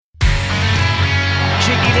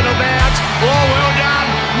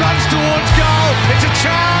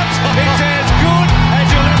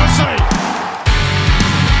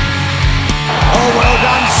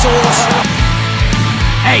Sauce.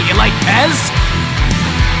 Hey, you like Pez?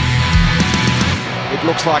 It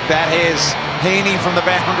looks like that. Here's Heaney from the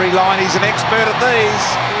boundary line. He's an expert at these.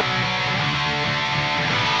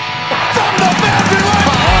 From the boundary line!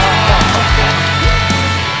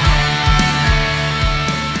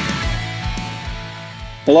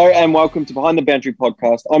 Hello and welcome to Behind the Boundary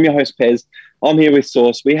podcast. I'm your host, Pez. I'm here with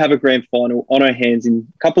Sauce. We have a grand final on our hands in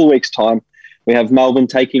a couple of weeks' time. We have Melbourne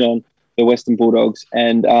taking on the Western Bulldogs,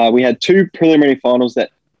 and we had two preliminary finals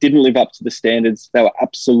that didn't live up to the standards. They were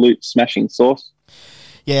absolute smashing. Sauce.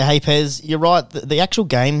 Yeah, hey Pez, you're right. The actual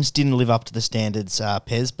games didn't live up to the standards,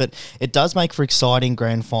 Pez, but it does make for exciting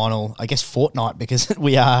grand final, I guess, fortnight, because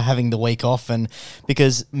we are having the week off, and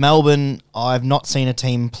because Melbourne, I've not seen a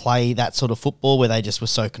team play that sort of football where they just were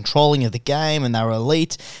so controlling of the game and they were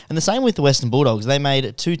elite. And the same with the Western Bulldogs. They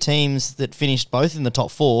made two teams that finished both in the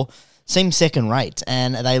top four seem second rate,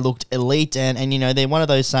 and they looked elite, and you know, they're one of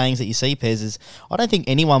those sayings that you see, Pez, is I don't think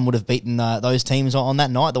anyone would have beaten those teams on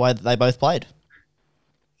that night the way that they both played.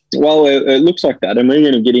 Well, it looks like that, and we're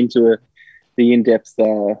going to get into the in-depth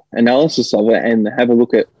analysis of it and have a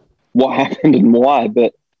look at what happened and why.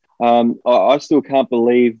 But I still can't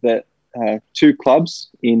believe that two clubs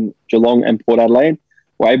in Geelong and Port Adelaide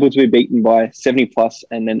were able to be beaten by 70-plus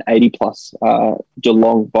and then 80-plus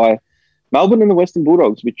Geelong by Melbourne and the Western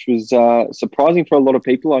Bulldogs, which was surprising for a lot of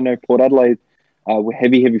people. I know Port Adelaide were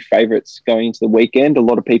heavy favourites going into the weekend. A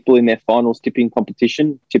lot of people in their finals tipping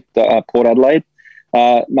competition tipped Port Adelaide.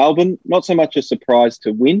 Melbourne, not so much a surprise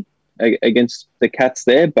to win against the Cats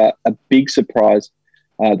there, but a big surprise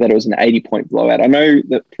that it was an 80-point blowout. I know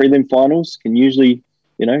that prelim finals can usually,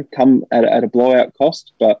 come at a blowout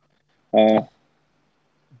cost, but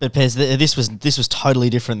Pez, this was totally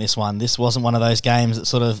different, this one. This wasn't one of those games that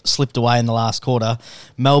sort of slipped away in the last quarter.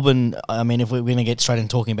 Melbourne, I mean, if we're going to get straight into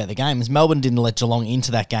talking about the games, Melbourne didn't let Geelong into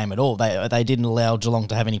that game at all. They didn't allow Geelong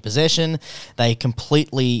to have any possession. They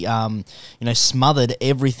completely, smothered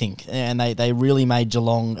everything, and they really made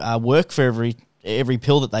Geelong work for every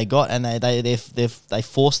pill that they got, and they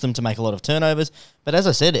forced them to make a lot of turnovers. But as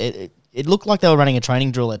I said, it looked like they were running a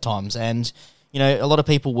training drill at times, and you know, a lot of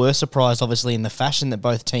people were surprised, obviously, in the fashion that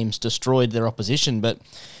both teams destroyed their opposition. But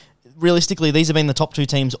realistically, these have been the top two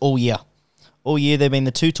teams all year. All year, they've been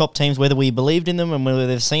the two top teams, whether we believed in them and whether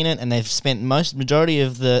they've seen it. And they've spent majority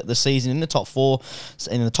of the season in the top four,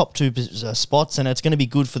 in the top two spots. And it's going to be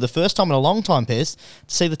good for the first time in a long time, Pez,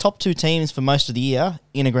 to see the top two teams for most of the year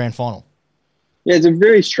in a grand final. Yeah, it's a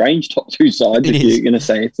very strange top two side if you're going to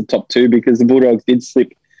say it's the top two, because the Bulldogs did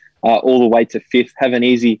slip all the way to fifth, have an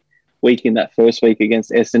easy week in that first week against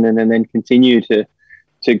Essendon, and then continue to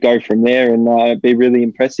go from there and be really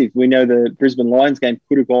impressive. We know the Brisbane Lions game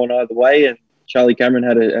could have gone either way, and Charlie Cameron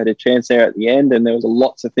had a chance there at the end, and there was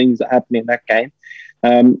lots of things that happened in that game.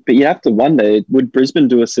 But you have to wonder, would Brisbane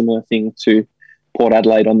do a similar thing to Port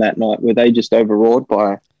Adelaide on that night? Were they just overawed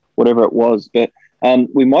by whatever it was? But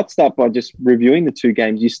we might start by just reviewing the two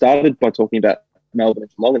games. You started by talking about Melbourne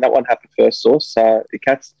and Geelong, and that one happened first, Sauce. The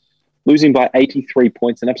Cats losing by 83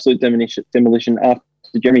 points, an absolute demolition after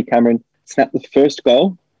Jeremy Cameron snapped the first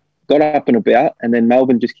goal, got up and about, and then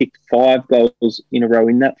Melbourne just kicked 5 goals in a row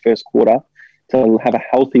in that first quarter to have a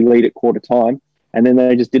healthy lead at quarter time, and then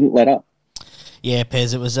they just didn't let up. Yeah,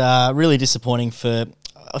 Pez, it was really disappointing for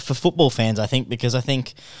football fans, I think, because I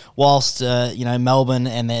think whilst Melbourne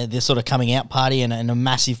and their sort of coming out party and a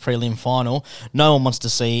massive prelim final, no one wants to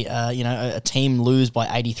see a team lose by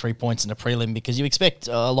 83 points in a prelim, because you expect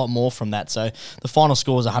a lot more from that. So the final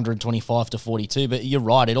score was 125-42, but you're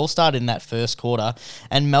right, it all started in that first quarter,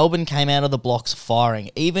 and Melbourne came out of the blocks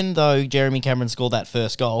firing. Even though Jeremy Cameron scored that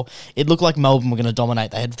first goal, it looked like Melbourne were going to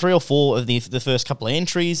dominate. They had 3 or 4 of the first couple of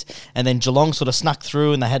entries, and then Geelong sort of snuck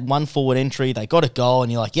through and they had one forward entry, they got a goal,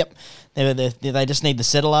 and you're like, yep, they just need the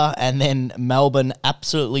settler. And then Melbourne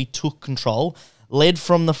absolutely took control, led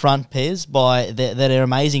from the front, Pez, by their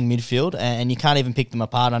amazing midfield, and you can't even pick them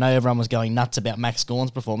apart. I know everyone was going nuts about Max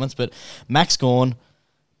Gawn's performance, but Max Gawn,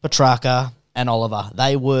 Petrarca, and Oliver,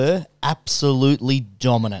 they were absolutely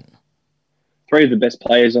dominant. 3 of the best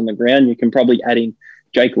players on the ground. You can probably add in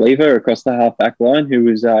Jake Lever across the half-back line, who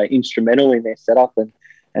was instrumental in their setup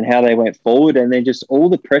and how they went forward, and then just all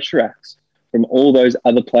the pressure acts from all those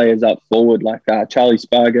other players up forward, like Charlie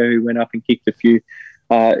Spargo, who went up and kicked a few.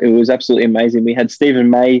 It was absolutely amazing. We had Stephen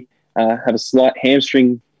May have a slight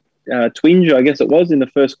hamstring twinge, I guess it was, in the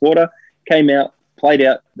first quarter, came out, played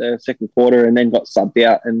out the second quarter, and then got subbed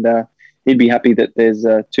out, and he'd be happy that there's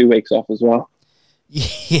 2 weeks off as well.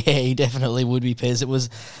 Yeah, he definitely would be, Pez. It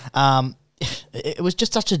was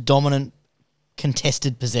just such a dominant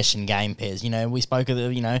contested possession game, Pairs. We spoke of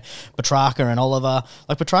Petrarca and Oliver.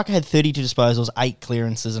 Like, Petrarca had 32 disposals, 8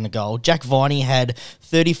 clearances and a goal. Jack Viney had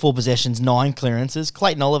 34 possessions, 9 clearances.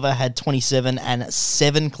 Clayton Oliver had 27 and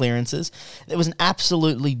 7 clearances. It was an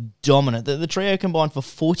absolutely dominant. The trio combined for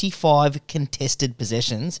 45 contested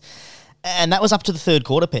possessions. And that was up to the third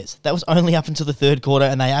quarter, Pez. That was only up until the third quarter,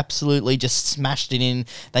 and they absolutely just smashed it in.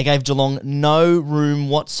 They gave Geelong no room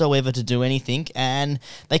whatsoever to do anything, and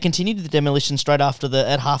they continued the demolition straight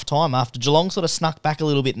at half-time, after Geelong sort of snuck back a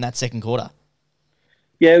little bit in that second quarter.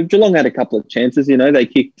 Yeah, Geelong had a couple of chances. They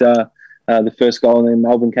kicked the first goal, and then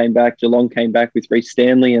Melbourne came back. Geelong came back with Reece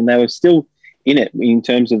Stanley, and they were still in it in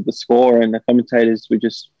terms of the score, and the commentators were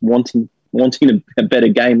just wanting a better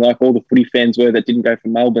game, like all the footy fans were that didn't go for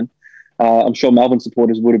Melbourne. I'm sure Melbourne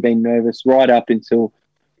supporters would have been nervous right up until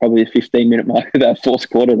probably the 15-minute mark of that fourth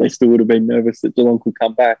quarter. They still would have been nervous that Geelong could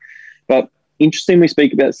come back. But interesting, we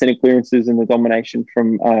speak about centre clearances and the domination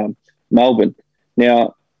from Melbourne.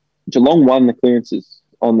 Now, Geelong won the clearances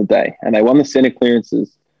on the day, and they won the centre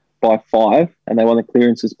clearances by 5, and they won the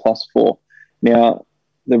clearances +4. Now,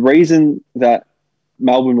 the reason that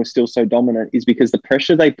Melbourne was still so dominant is because the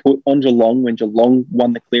pressure they put on Geelong when Geelong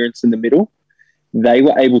won the clearance in the middle, they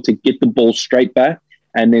were able to get the ball straight back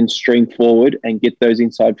and then string forward and get those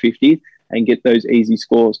inside 50 and get those easy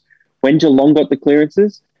scores. When Geelong got the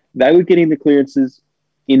clearances, they were getting the clearances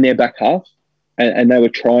in their back half, and they were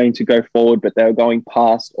trying to go forward, but they were going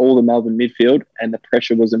past all the Melbourne midfield, and the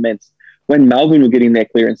pressure was immense. When Melbourne were getting their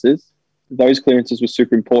clearances, those clearances were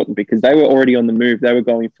super important because they were already on the move. They were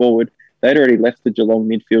going forward. They'd already left the Geelong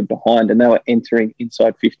midfield behind, and they were entering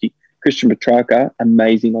inside 50. Christian Petrarca,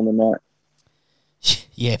 amazing on the night.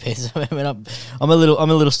 Yeah, Pez. I mean,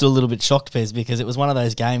 I'm still a little bit shocked, Pez, because it was one of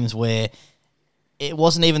those games where it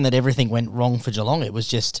wasn't even that everything went wrong for Geelong. It was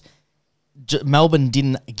just Melbourne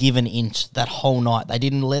didn't give an inch that whole night. They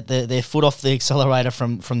didn't let their foot off the accelerator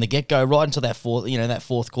from the get go right until that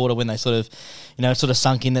fourth quarter when they sort of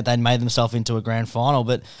sunk in that they'd made themselves into a grand final.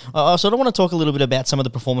 But I sort of want to talk a little bit about some of the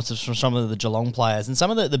performances from some of the Geelong players and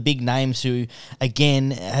some of the big names who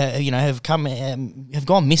again have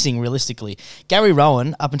gone missing realistically. Gary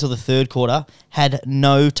Rowan up until the third quarter had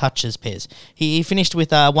no touches. Pez. He finished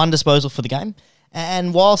with 1 disposal for the game.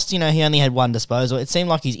 And whilst, he only had 1 disposal, it seemed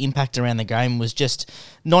like his impact around the game was just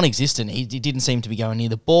non-existent. He didn't seem to be going near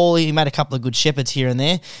the ball. He made a couple of good shepherds here and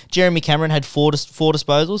there. Jeremy Cameron had 4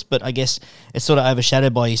 disposals, but I guess it's sort of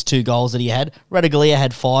overshadowed by his 2 goals that he had. Radaglia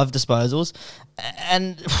had 5 disposals.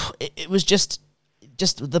 And it was just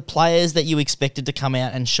the players that you expected to come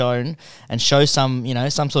out and show some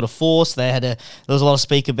sort of force. There was a lot of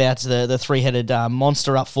speak about the 3-headed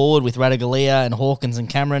monster up forward with Radaglia and Hawkins and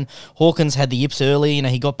Cameron. Hawkins had the yips early.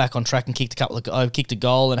 He got back on track and kicked a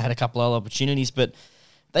goal and had a couple of opportunities, but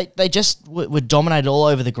they just were dominated all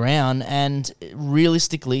over the ground. And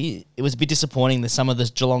realistically, it was a bit disappointing that some of the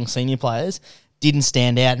Geelong senior players didn't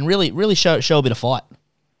stand out and really show a bit of fight.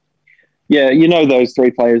 Yeah, those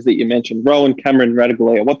 3 players that you mentioned, Rowan, Cameron,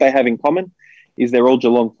 Radaglia, what they have in common is they're all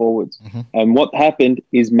Geelong forwards. Mm-hmm. And what happened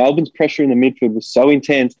is Melbourne's pressure in the midfield was so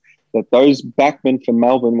intense that those backmen for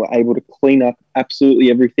Melbourne were able to clean up absolutely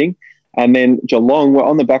everything. And then Geelong were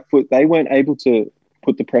on the back foot. They weren't able to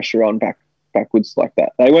put the pressure on backwards like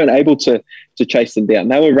that. They weren't able to chase them down.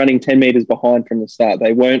 They were running 10 metres behind from the start.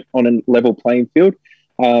 They weren't on a level playing field.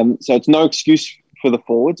 So it's no excuse for the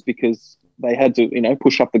forwards because they had to,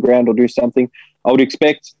 push up the ground or do something. I would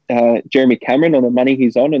expect Jeremy Cameron on the money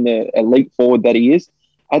he's on and the elite forward that he is.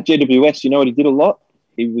 At GWS, what he did a lot?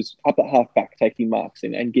 He was up at half-back taking marks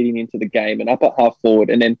and getting into the game and up at half-forward.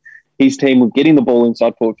 And then his team were getting the ball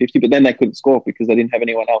inside forward 50, but then they couldn't score because they didn't have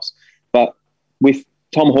anyone else. But with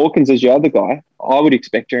Tom Hawkins as your other guy, I would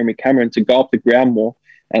expect Jeremy Cameron to go up the ground more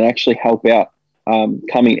and actually help out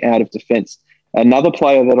coming out of defence. Another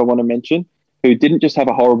player that I want to mention who didn't just have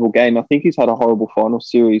a horrible game, I think he's had a horrible final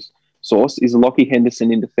series source, is Lockie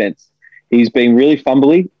Henderson in defence. He's been really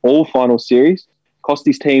fumbly all final series, cost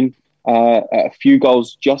his team a few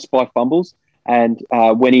goals just by fumbles, and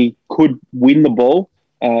when he could win the ball,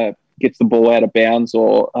 gets the ball out of bounds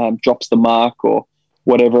or drops the mark or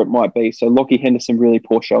whatever it might be. So Lockie Henderson really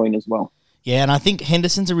poor showing as well. Yeah, and I think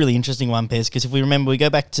Henderson's a really interesting one, Pez, because if we remember, we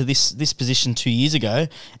go back to this position 2 years ago,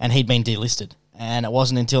 and he'd been delisted. And it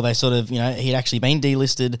wasn't until they sort of, he'd actually been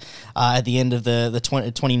delisted at the end of the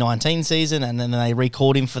 2019 season, and then they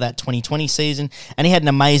recalled him for that 2020 season, and he had an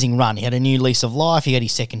amazing run. He had a new lease of life. He had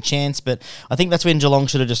his second chance, but I think that's when Geelong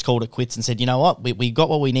should have just called it quits and said, you know what, we got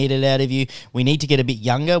what we needed out of you. We need to get a bit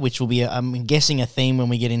younger, which will be, I'm guessing, a theme when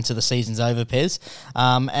we get into the season's over, Pez.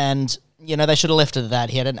 And they should have left it at that.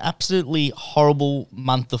 He had an absolutely horrible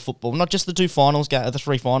month of football. Not just the the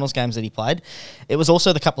 3 finals games that he played. It was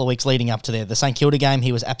also the couple of weeks leading up to the St Kilda game.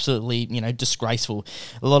 He was absolutely, disgraceful.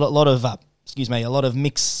 A lot of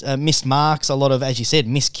missed marks, a lot of, as you said,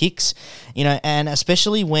 missed kicks, and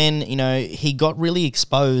especially when, he got really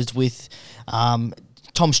exposed with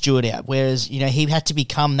Tom Stewart out, whereas, he had to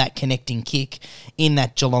become that connecting kick in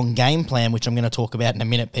that Geelong game plan, which I'm going to talk about in a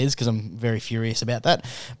minute, Pez, because I'm very furious about that.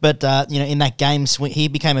 But, in that game, he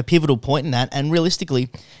became a pivotal point in that, and realistically,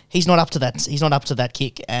 he's not up to that. He's not up to that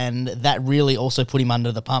kick, and that really also put him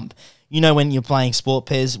under the pump. When you're playing sport,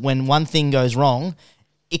 Pez, when one thing goes wrong,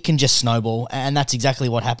 it can just snowball, and that's exactly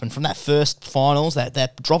what happened. From that first finals,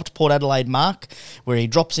 that dropped Port Adelaide mark, where he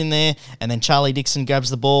drops in there, and then Charlie Dixon grabs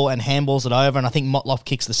the ball and handballs it over, and I think Motlop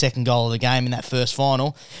kicks the second goal of the game in that first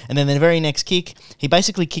final. And then the very next kick, he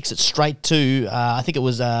basically kicks it straight to, I think it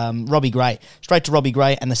was Robbie Gray, straight to Robbie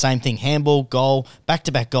Gray, and the same thing, handball, goal,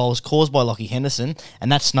 back-to-back goals caused by Lockie Henderson, and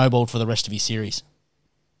that snowballed for the rest of his series.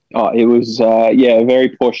 Oh, it was, a very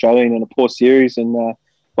poor showing and a poor series, and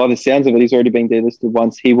by the sounds of it, he's already been delisted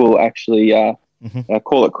once. He will actually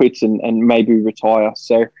call it quits and maybe retire.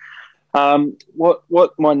 So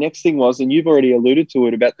what my next thing was, and you've already alluded to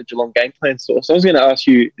it about the Geelong game plan source. I was going to ask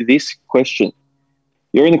you this question.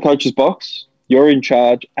 You're in the coach's box. You're in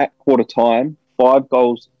charge at quarter time,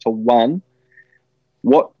 5-1.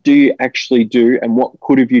 What do you actually do, and what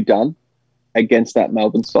could have you done against that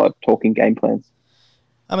Melbourne side, talking game plans?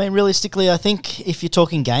 I mean, realistically, I think if you're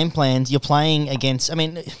talking game plans, you're playing against... I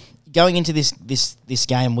mean, going into this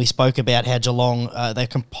game, we spoke about how Geelong, they're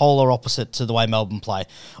polar opposite to the way Melbourne play.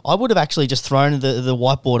 I would have actually just thrown the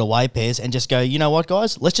whiteboard away, Pairs, and just go, you know what,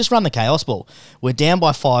 guys? Let's just run the chaos ball. We're down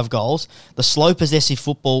by 5 goals. The slow possessive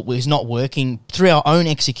football is not working through our own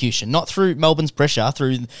execution, not through Melbourne's pressure.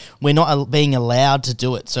 We're not being allowed to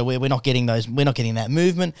do it, so we're not getting those. We're not getting that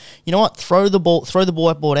movement. You know what? Throw the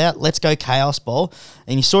whiteboard out. Let's go chaos ball.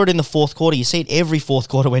 And you saw it in the fourth quarter. You see it every fourth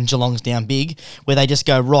quarter when Geelong's down big, where they just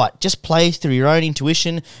go, right, just play through your own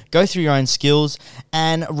intuition, go through your own skills,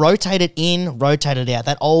 and rotate it in, rotate it out.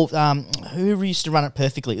 That old, who used to run it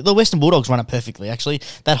perfectly? The Western Bulldogs run it perfectly, actually.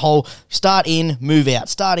 That whole start in, move out,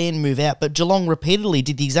 start in, move out. But Geelong repeatedly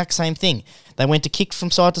did the exact same thing. They went to kick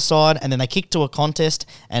from side to side, and then they kicked to a contest,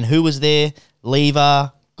 and who was there?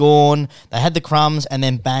 Lever, Gawn, they had the crumbs, and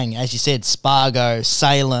then bang, as you said, Spargo,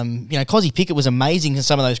 Salem, Cozzy Pickett was amazing in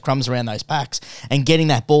some of those crumbs around those packs and getting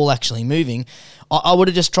that ball actually moving. I would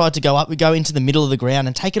have just tried to go into the middle of the ground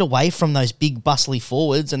and take it away from those big bustly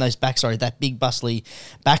forwards and that big bustly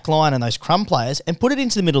back line and those crumb players and put it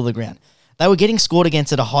into the middle of the ground. They were getting scored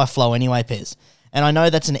against at a high flow anyway, Pez. And I know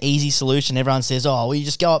that's an easy solution. Everyone says, oh, well, you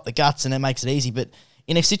just go up the guts and it makes it easy. But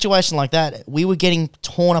in a situation like that, we were getting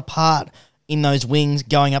torn apart in those wings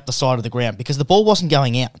going up the side of the ground because the ball wasn't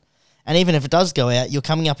going out. And even if it does go out, you're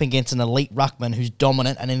coming up against an elite ruckman who's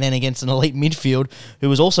dominant and then against an elite midfield who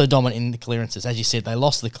was also dominant in the clearances. As you said, they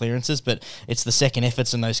lost the clearances, but it's the second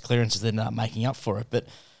efforts and those clearances that end up making up for it. But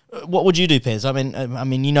what would you do, Pez? I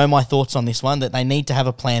mean, you know my thoughts on this one, that they need to have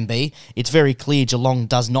a plan B. It's very clear Geelong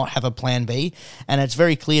does not have a plan B, and it's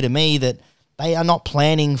very clear to me that they are not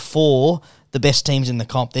planning for the best teams in the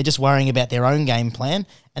comp. They're just worrying about their own game plan,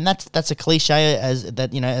 and that's a cliche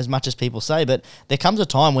as much as people say. But there comes a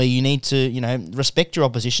time where you need to respect your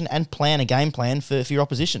opposition and plan a game plan for your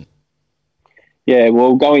opposition. Yeah,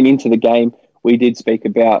 well, going into the game, we did speak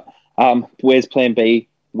about where's Plan B,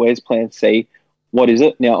 where's Plan C, what is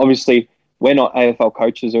it? Now, obviously, we're not AFL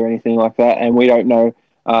coaches or anything like that, and we don't know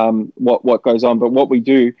what goes on. But what we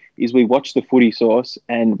do is we watch the footy source,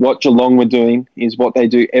 and what Geelong were doing is what they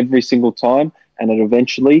do every single time, and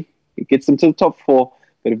it gets them to the top 4,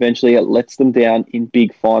 but eventually it lets them down in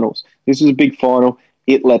big finals. This is a big final.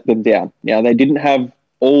 It let them down. Now, they didn't have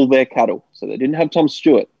all their cattle, so they didn't have Tom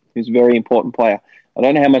Stewart, who's a very important player. I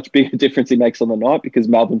don't know how much big a difference he makes on the night because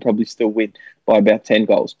Melbourne probably still win by about 10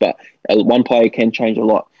 goals, but one player can change a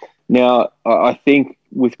lot. Now, I think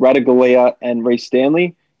with Ratugolea and Reece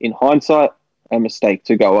Stanley, in hindsight, a mistake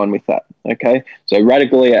to go on with that, okay? So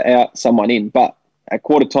Ratugolea out, someone in, but at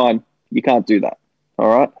quarter time, you can't do that, all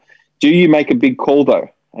right? Do you make a big call, though,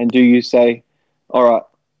 and do you say, all right,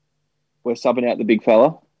 we're subbing out the big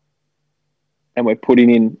fella and we're putting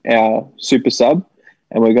in our super sub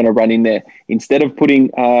and we're going to run in there. Instead of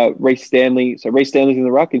putting Reece Stanley, so Reece Stanley's in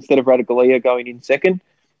the ruck, instead of Ratugolea going in second,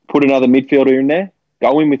 put another midfielder in there,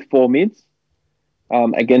 go in with 4 mids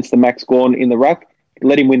against the Max Gawn in the ruck,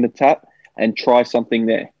 let him win the tap and try something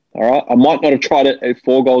there, all right? I might not have tried it at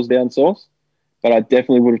 4 goals down source, but I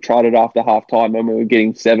definitely would have tried it after half-time when we were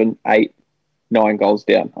getting 7, 8, 9 goals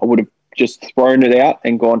down. I would have just thrown it out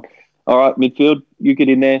and gone, all right, midfield, you get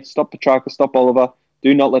in there, stop Petrarca, stop Oliver.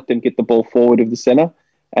 Do not let them get the ball forward of the centre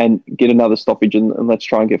and get another stoppage, and let's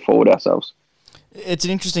try and get forward ourselves. It's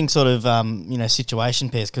an interesting sort of situation,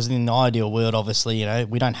 Piers, because in the ideal world, obviously,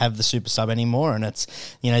 we don't have the super sub anymore, and it's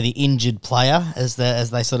the injured player as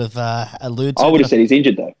they sort of allude to. I would have said he's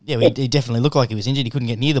injured though. Yeah, he definitely looked like he was injured. He couldn't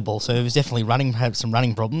get near the ball, so he was definitely had some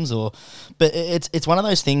running problems. But it's one of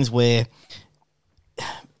those things where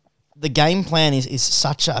the game plan is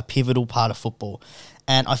such a pivotal part of football.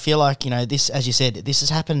 And I feel like, this, as you said, this has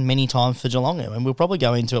happened many times for Geelong, and we'll probably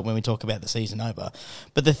go into it when we talk about the season over.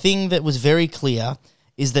 But the thing that was very clear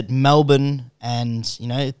is that Melbourne and,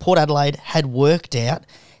 Port Adelaide had worked out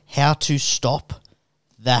how to stop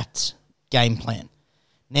that game plan.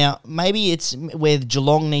 Now, maybe it's where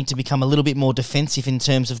Geelong need to become a little bit more defensive in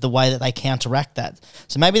terms of the way that they counteract that.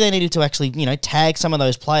 So maybe they needed to actually, tag some of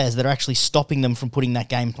those players that are actually stopping them from putting that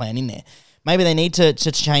game plan in there. Maybe they need to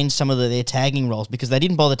change some of their tagging roles because they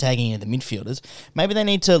didn't bother tagging any of the midfielders. Maybe they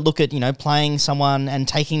need to look at playing someone and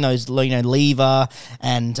taking those Lever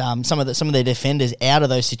and some of their defenders out of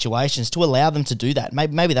those situations to allow them to do that.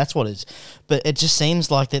 Maybe that's what it is. But it just seems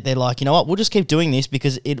like that they're like, you know what, we'll just keep doing this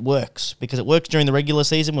because it works. Because it works during the regular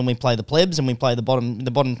season when we play the plebs and we play the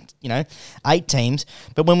bottom 8 teams.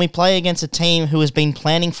 But when we play against a team who has been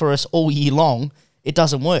planning for us all year long, it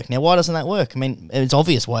doesn't work. Now, why doesn't that work? I mean, it's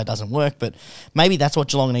obvious why it doesn't work, but maybe that's what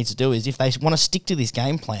Geelong needs to do is if they want to stick to this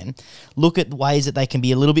game plan, look at ways that they can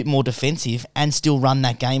be a little bit more defensive and still run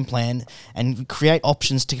that game plan and create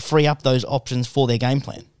options to free up those options for their game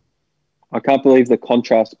plan. I can't believe the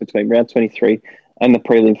contrast between round 23 and the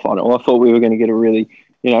prelim final. I thought we were going to get a really,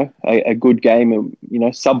 a good game,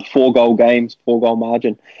 sub 4-goal games, 4-goal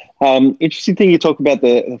margin. Interesting thing you talk about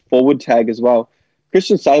the forward tag as well.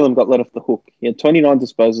 Christian Salem got let off the hook. He had 29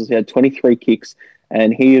 disposals. He had 23 kicks,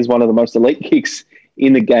 and he is one of the most elite kicks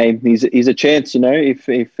in the game. He's a chance, if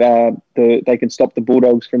they can stop the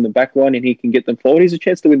Bulldogs from the back line and he can get them forward, he's a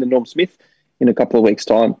chance to win the Norm Smith in a couple of weeks'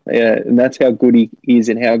 time. And that's how good he is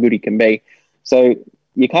and how good he can be. So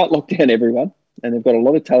you can't lock down everyone, and they've got a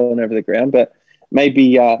lot of talent over the ground, but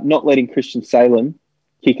maybe not letting Christian Salem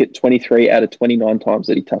kick it 23 out of 29 times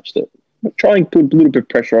that he touched it. But try and put a little bit of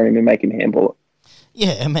pressure on him and make him handball it.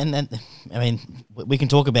 Yeah, I mean, we can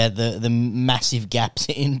talk about the massive gaps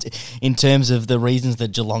in terms of the reasons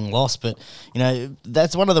that Geelong lost, but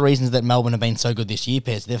that's one of the reasons that Melbourne have been so good this year,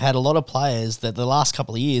 Pez. They've had a lot of players that the last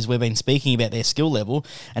couple of years we've been speaking about their skill level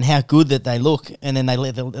and how good that they look, and then they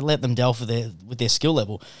let them delve with their skill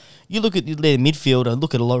level. You look at their midfield and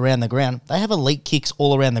look at all around the ground; they have elite kicks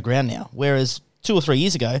all around the ground now, whereas 2 or 3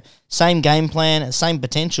 years ago, same game plan, same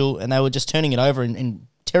potential, and they were just turning it over in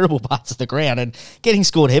terrible parts of the ground and getting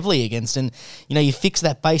scored heavily against. And, you fix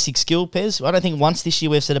that basic skill, Pez. I don't think once this year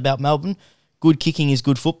we've said about Melbourne, good kicking is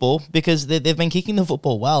good football because they've been kicking the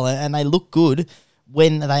football well and they look good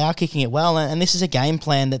when they are kicking it well. And this is a game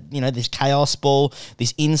plan that, this chaos ball,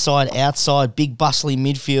 this inside, outside, big bustling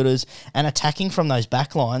midfielders and attacking from those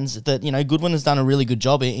back lines that, Goodwin has done a really good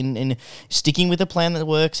job in sticking with a plan that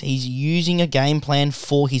works. He's using a game plan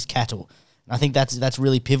for his cattle. I think that's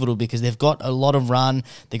really pivotal because they've got a lot of run,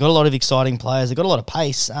 they've got a lot of exciting players, they've got a lot of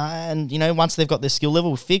pace, and once they've got their skill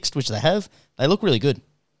level fixed, which they have, they look really good.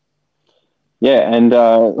 Yeah, and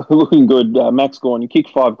looking good. Max Gawn, you kicked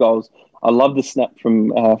 5 goals. I love the snap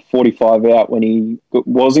from 45 out when he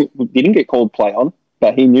didn't get called play on,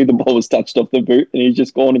 but he knew the ball was touched off the boot, and he's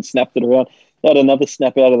just gone and snapped it around. He had another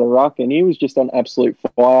snap out of the ruck, and he was just on absolute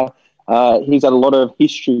fire. He's had a lot of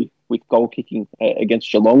history with goal kicking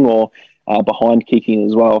against Geelong or behind kicking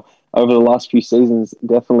as well over the last few seasons,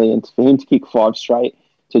 definitely. And for him to kick 5 straight,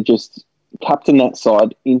 to just captain that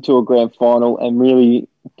side into a grand final and really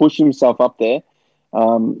push himself up there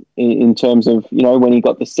in terms of, when he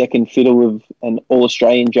got the second fiddle of an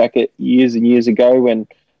All-Australian jacket years and years ago, when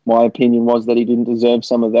my opinion was that he didn't deserve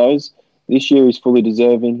some of those. This year he's fully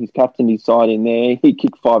deserving. He's captained his side in there. He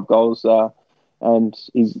kicked 5 goals and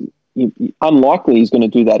he's unlikely he's going to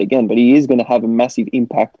do that again, but he is going to have a massive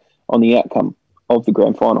impact on the outcome of the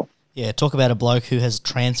grand final. Yeah, talk about a bloke who has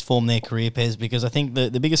transformed their career, Pez, because I think the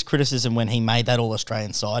biggest criticism when he made that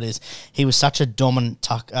All-Australian side is he was such a dominant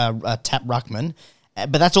tap ruckman,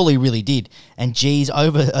 but that's all he really did. And geez,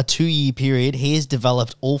 over a 2-year period, he has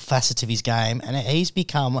developed all facets of his game, and he's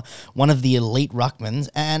become one of the elite ruckmans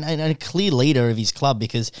and a clear leader of his club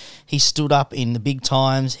because he stood up in the big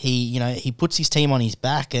times. He puts his team on his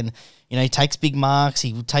back and he takes big marks,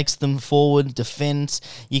 he takes them forward, defence.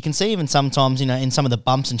 You can see even sometimes, in some of the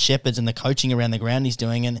bumps and shepherds and the coaching around the ground he's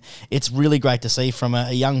doing, and it's really great to see from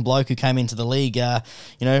a young bloke who came into the league,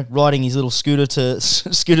 riding his little scooter to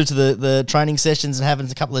the training sessions and having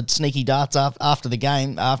a couple of sneaky darts after the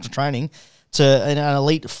game, after training, to an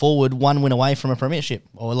elite forward, one win away from a premiership,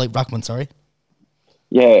 or elite ruckman, sorry.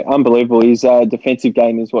 Yeah, unbelievable. His defensive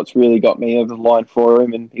game is what's really got me over the line for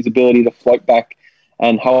him, and his ability to float back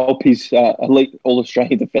and help his elite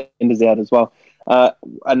All-Australian defenders out as well.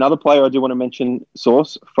 Another player I do want to mention,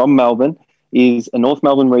 Source, from Melbourne, is a North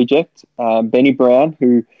Melbourne reject, Benny Brown,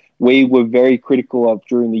 who we were very critical of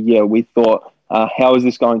during the year. We thought, how is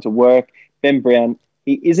this going to work? Ben Brown,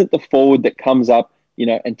 he isn't the forward that comes up,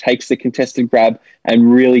 and takes the contested grab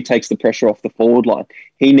and really takes the pressure off the forward line.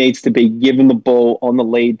 He needs to be given the ball on the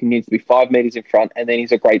lead. He needs to be 5 metres in front, and then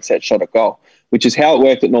he's a great set shot at goal, which is how it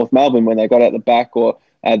worked at North Melbourne when they got out the back or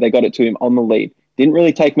they got it to him on the lead. Didn't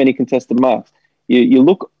really take many contested marks. You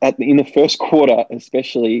look at in the first quarter,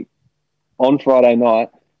 especially on Friday night,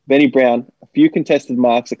 Benny Brown, a few contested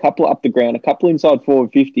marks, a couple up the ground, a couple inside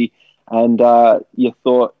forward 50, and you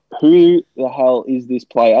thought, who the hell is this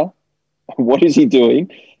player? What is he doing?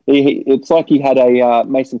 It's like he had a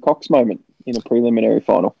Mason Cox moment in a preliminary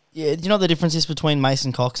final. Yeah, do you know what the difference is between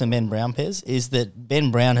Mason Cox and Ben Brown, Pez? Is that Ben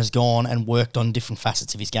Brown has gone and worked on different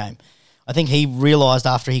facets of his game. I think he realised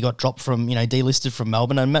after he got dropped from, delisted from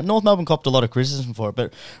Melbourne, and North Melbourne copped a lot of criticism for it,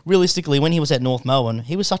 but realistically, when he was at North Melbourne,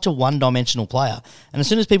 he was such a one-dimensional player. And as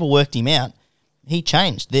soon as people worked him out, he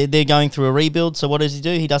changed. They're going through a rebuild, so what does he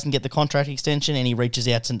do? He doesn't get the contract extension, and he reaches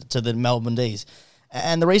out to the Melbourne D's.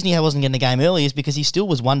 And the reason he wasn't getting the game early is because he still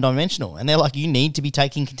was one-dimensional. And they're like, you need to be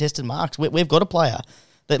taking contested marks. We've got a player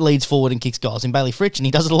that leads forward and kicks goals in Bailey Fritsch, and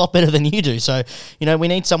he does it a lot better than you do. So, we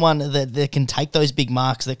need someone that can take those big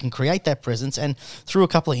marks, that can create that presence. And through a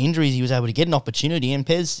couple of injuries, he was able to get an opportunity. And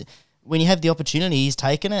Pez, when you have the opportunity, he's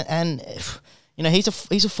taken it. And, he's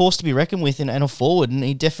a force to be reckoned with and a forward. And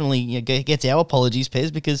he definitely gets our apologies,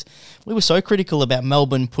 Pez, because we were so critical about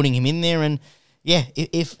Melbourne putting him in there. And, yeah,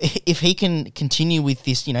 if he can continue with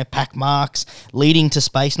this, pack marks, leading to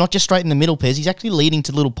space, not just straight in the middle, Pez, he's actually leading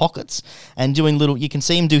to little pockets and doing little, you can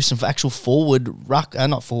see him do some actual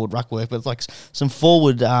not forward ruck work, but it's like some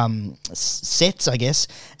forward sets, I guess,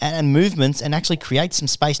 and movements, and actually create some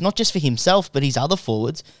space, not just for himself, but his other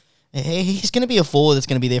forwards. He's going to be a forward that's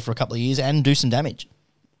going to be there for a couple of years and do some damage.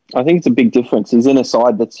 I think it's a big difference. He's in a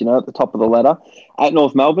side that's, at the top of the ladder. At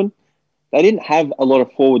North Melbourne, they didn't have a lot of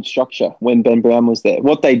forward structure when Ben Brown was there.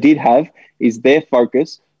 What they did have is their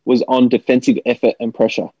focus was on defensive effort and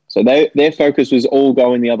pressure. So their focus was all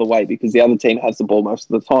going the other way because the other team has the ball most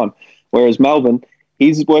of the time. Whereas Melbourne,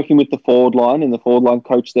 he's working with the forward line and the forward line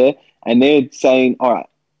coach there, and they're saying, all right,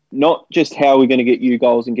 not just how are we going to get you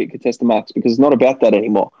goals and get contested marks, because it's not about that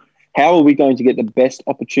anymore. How are we going to get the best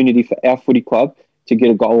opportunity for our footy club to get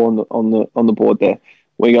a goal on the board there?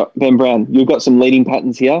 We got Ben Brown. You've got some leading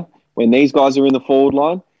patterns here. When these guys are in the forward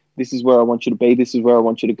line, this is where I want you to be. This is where I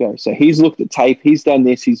want you to go. So he's looked at tape. He's done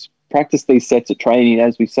this. He's practiced these sets of training,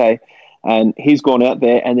 as we say, and he's gone out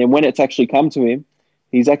there. And then when it's actually come to him,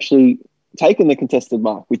 he's actually taken the contested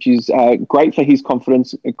mark, which is great for his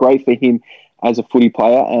confidence, great for him as a footy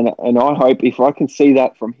player. And I hope if I can see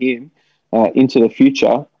that from him into the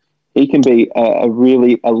future, he can be a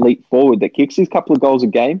really elite forward that kicks his couple of goals a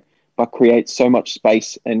game, but creates so much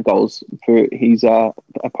space and goals for his not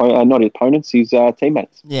opponents, his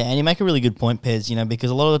teammates. Yeah, and you make a really good point, Pez, because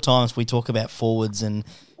a lot of the times we talk about forwards and,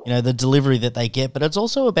 the delivery that they get, but it's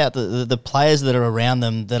also about the players that are around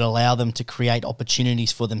them that allow them to create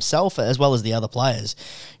opportunities for themselves as well as the other players.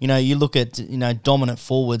 You look at, dominant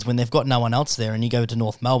forwards when they've got no one else there, and you go to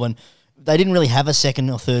North Melbourne, they didn't really have a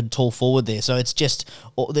second or third tall forward there. So it's just,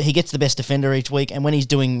 he gets the best defender each week. And when he's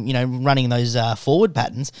doing, running those forward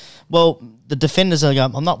patterns, well, the defenders are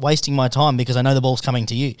going, I'm not wasting my time because I know the ball's coming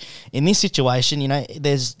to you. In this situation,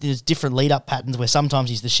 there's different lead up patterns where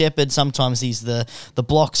sometimes he's the shepherd, sometimes he's the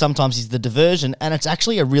block, sometimes he's the diversion. And it's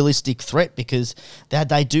actually a realistic threat because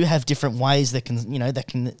they do have different ways that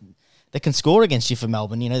can score against you for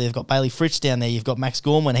Melbourne. They've got Bailey Fritsch down there. You've got Max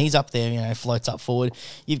Gorman. He's up there, floats up forward.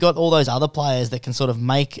 You've got all those other players that can sort of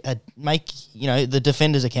make the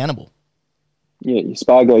defenders accountable. Yeah, your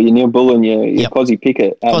Spargo, your Neil Bullen, your Cozzy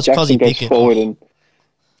Pickett.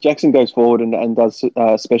 Jackson goes forward and does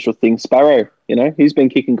special things. Sparrow, he's been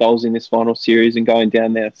kicking goals in this final series and going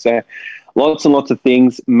down there. So lots and lots of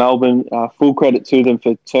things. Melbourne, full credit to them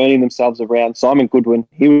for turning themselves around. Simon Goodwin,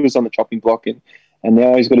 he was on the chopping block and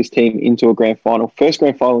now he's got his team into a grand final. First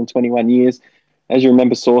grand final in 21 years. As you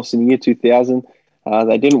remember, Source, in the year 2000,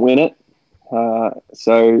 they didn't win it.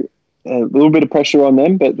 So a little bit of pressure on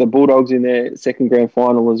them, but the Bulldogs in their second grand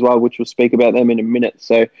final as well, which we'll speak about them in a minute.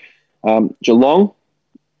 So Geelong,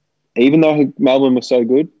 even though Melbourne was so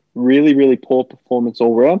good, really, really poor performance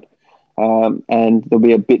all round. and there'll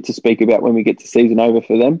be a bit to speak about when we get to season over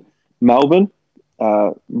for them. Melbourne,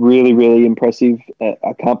 really, really impressive.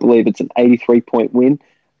 I can't believe it's an 83-point win.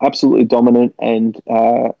 Absolutely dominant. And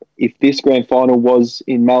if this grand final was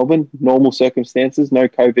in Melbourne, normal circumstances, no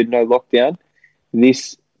COVID, no lockdown,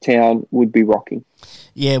 this town would be rocking.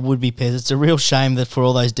 Yeah, it would be, Pez. It's a real shame that for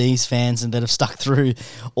all those D's fans and that have stuck through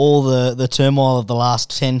all the turmoil of the last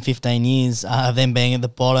 10, 15 years of them being at the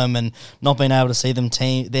bottom and not being able to see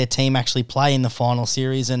their team actually play in the final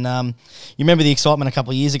series. And you remember the excitement a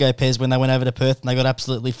couple of years ago, Pez, when they went over to Perth and they got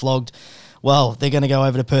absolutely flogged. Well, they're going to go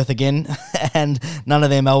over to Perth again, and none of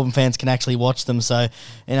their Melbourne fans can actually watch them. So,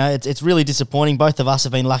 it's really disappointing. Both of us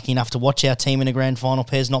have been lucky enough to watch our team in a grand final.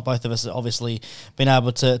 Pez, not both of us have obviously been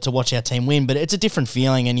able to watch our team win, but it's a different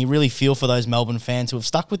feeling, and you really feel for those Melbourne fans who have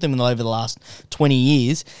stuck with them over the last 20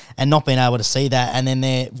 years and not been able to see that, and then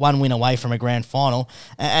they're one win away from a grand final,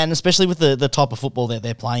 and especially with the type of football that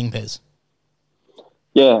they're playing, Pez.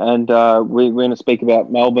 Yeah, and we're going to speak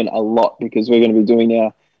about Melbourne a lot because we're going to be doing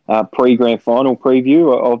our pre-grand final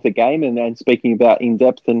preview of the game and speaking about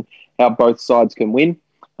in-depth and how both sides can win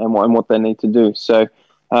and what they need to do. So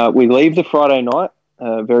we leave the Friday night,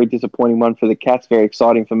 a very disappointing one for the Cats, very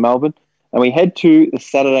exciting for Melbourne. And we head to the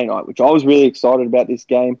Saturday night, which I was really excited about this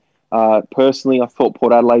game. Personally, I thought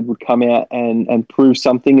Port Adelaide would come out and prove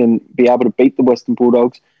something and be able to beat the Western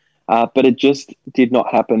Bulldogs, but it just did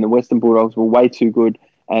not happen. The Western Bulldogs were way too good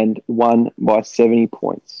and won by 70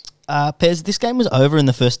 points. Pez, this game was over in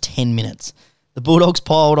the first 10 minutes. The Bulldogs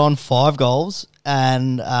piled on 5 goals,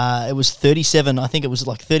 and it was 37. I think it was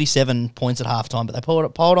like 37 points at halftime, but they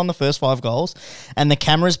piled on the first 5 goals, and the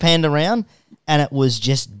cameras panned around, and it was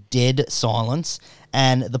just dead silence.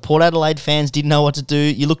 And the Port Adelaide fans didn't know what to do.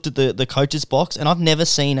 You looked at the coach's box, and I've never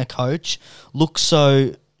seen a coach look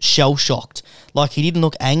so shell-shocked. Like, he didn't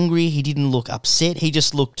look angry, he didn't look upset, he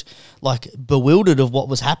just looked like bewildered of what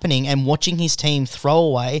was happening and watching his team throw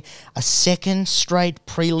away a second straight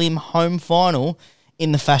prelim home final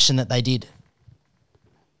in the fashion that they did.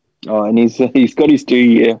 Oh, and he's got his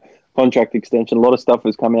 2-year contract extension. A lot of stuff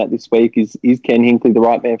has come out this week. Is Ken Hinkley the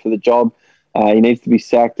right man for the job? He needs to be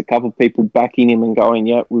sacked. A couple of people backing him and going,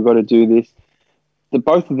 yeah, we've got to do this.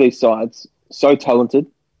 Both of these sides, so talented.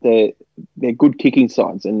 They're good kicking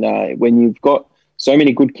sides. And when you've got so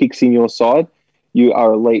many good kicks in your side, you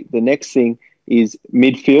are elite. The next thing is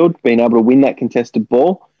midfield, being able to win that contested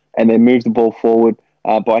ball and then move the ball forward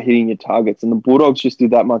by hitting your targets. And the Bulldogs just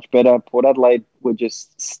did that much better. Port Adelaide were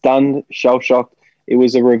just stunned, shell-shocked. It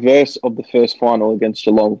was a reverse of the first final against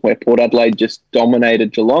Geelong, where Port Adelaide just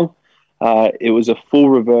dominated Geelong. It was a full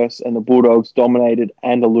reverse, and the Bulldogs dominated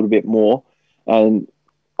and a little bit more. And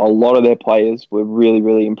a lot of their players were really,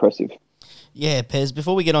 really impressive. Yeah, Pez,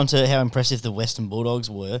 before we get on to how impressive the Western Bulldogs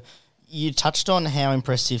were, you touched on how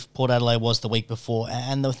impressive Port Adelaide was the week before,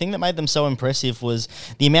 and the thing that made them so impressive was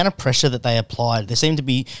the amount of pressure that they applied. There seemed to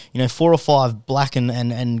be, 4 or 5 black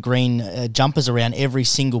and green jumpers around every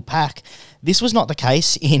single pack. This was not the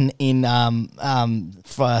case in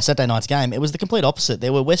for Saturday night's game. It was the complete opposite.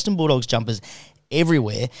 There were Western Bulldogs jumpers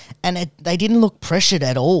everywhere, and they didn't look pressured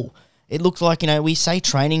at all. It looked like, we say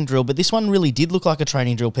training drill, but this one really did look like a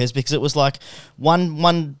training drill, Pez, because it was like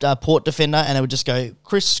one Port defender and they would just go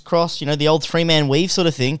crisscross, the old 3-man weave sort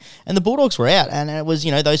of thing, and the Bulldogs were out. And it was,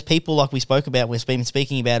 those people like we spoke about, we've been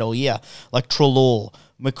speaking about all year, like Treloar,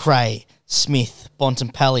 McRae, Smith,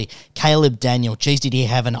 Bontempelli, Caleb Daniel. Geez, did he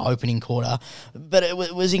have an opening quarter. But it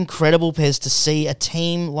was incredible, Pez, to see a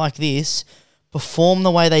team like this perform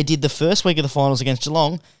the way they did the first week of the finals against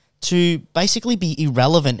Geelong, to basically be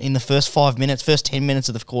irrelevant in the first 5 minutes, first 10 minutes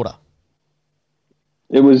of the quarter.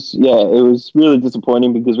 It was really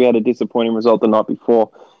disappointing because we had a disappointing result the night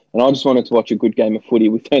before. And I just wanted to watch a good game of footy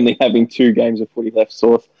with only having 2 games of footy left,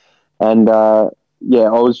 Source. And, I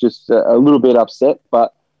was just a little bit upset,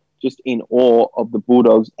 but just in awe of the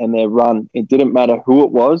Bulldogs and their run. It didn't matter who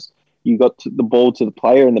it was. You got the ball to the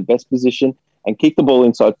player in the best position and kicked the ball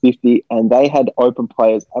inside 50, and they had open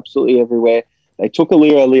players absolutely everywhere. They took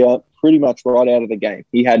Aliir pretty much right out of the game.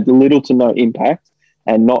 He had little to no impact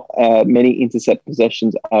and not many intercept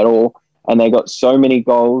possessions at all. And they got so many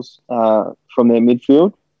goals from their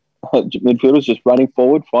midfielders just running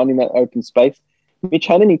forward, finding that open space. Mitch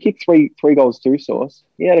Hannon, he kicked three goals too, Source.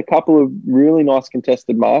 He had a couple of really nice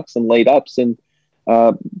contested marks and lead-ups, and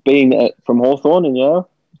being from Hawthorn and,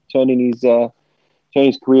 turning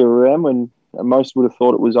his career around when most would have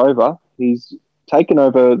thought it was over, he's taken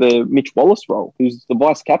over the Mitch Wallace role, who's the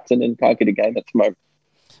vice captain and can't get a game at the moment.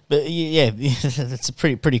 But yeah, it's a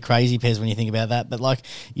pretty crazy, Pez, when you think about that. But like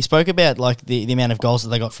you spoke about, like the amount of goals that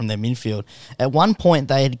they got from their midfield. At one point,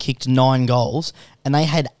 they had kicked 9 goals, and they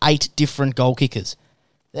had 8 different goal kickers.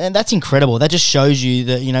 And that's incredible. That just shows you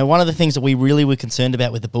that, you know, one of the things that we really were concerned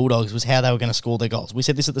about with the Bulldogs was how they were going to score their goals. We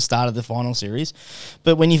said this at the start of the final series,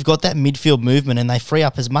 but when you've got that midfield movement and they free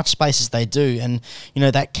up as much space as they do, and, you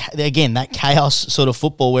know, that chaos sort of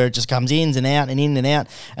football where it just comes in and out and in and out,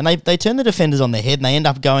 and they turn the defenders on their head and they end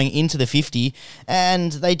up going into the 50,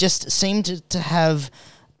 and they just seem to have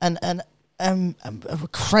a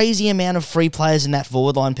crazy amount of free players in that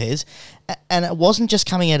forward line, Pairs, and it wasn't just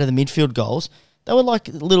coming out of the midfield goals. They were like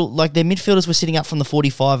their midfielders were sitting up from the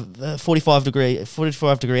 45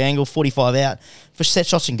 degree angle, 45 out for set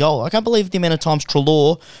shots and goal. I can't believe the amount of times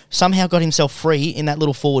Treloar somehow got himself free in that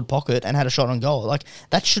little forward pocket and had a shot on goal. Like,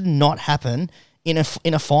 that should not happen in a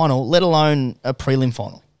final, let alone a prelim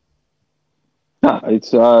final. No,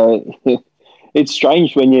 it's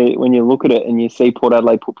strange when you look at it and you see Port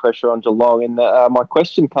Adelaide put pressure on Geelong. And my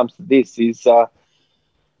question comes to this: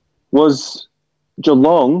 was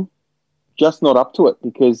Geelong just not up to it?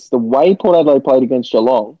 Because the way Port Adelaide played against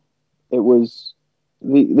Geelong, it was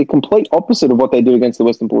the complete opposite of what they did against the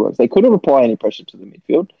Western Bulldogs. They couldn't apply any pressure to the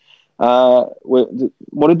midfield.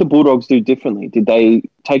 What did the Bulldogs do differently? Did they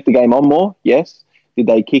take the game on more? Yes. Did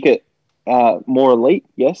they kick it more elite?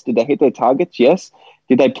 Yes. Did they hit their targets? Yes.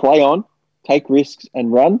 Did they play on, take risks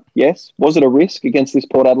and run? Yes. Was it a risk against this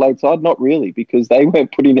Port Adelaide side? Not really, because they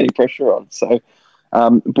weren't putting any pressure on. So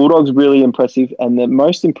Bulldogs really impressive, and the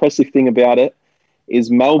most impressive thing about it is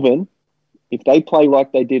Melbourne. If they play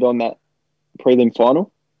like they did on that prelim final,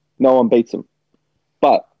 no one beats them.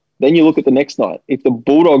 But then you look at the next night. If the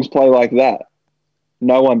Bulldogs play like that,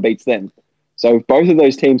 no one beats them. So if both of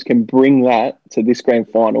those teams can bring that to this grand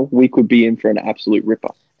final, we could be in for an absolute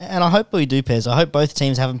ripper. And I hope we do, Pez. I hope both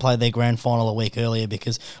teams haven't played their grand final a week earlier,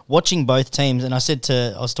 because watching both teams, and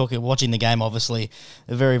watching the game, obviously,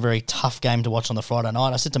 a very, very tough game to watch on the Friday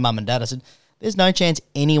night. I said to Mum and Dad, I said, there's no chance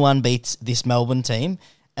anyone beats this Melbourne team.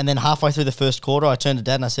 And then halfway through the first quarter, I turned to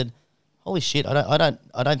Dad and I said, holy shit, I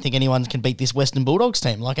don't think anyone can beat this Western Bulldogs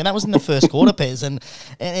team. Like, and that was in the first quarter, Pez. And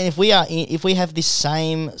if we have this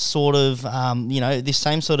same sort of this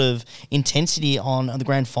same sort of intensity on the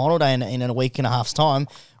grand final day in a week and a half's time,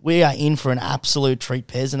 we are in for an absolute treat,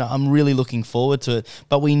 Pez, and I'm really looking forward to it.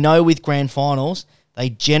 But we know with grand finals, they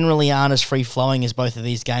generally aren't as free-flowing as both of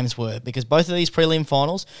these games were, because both of these prelim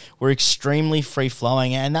finals were extremely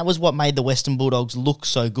free-flowing, and that was what made the Western Bulldogs look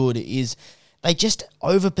so good, is they just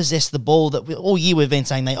overpossessed the ball. All year we've been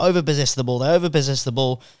saying they overpossessed the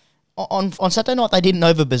ball. On Saturday night, they didn't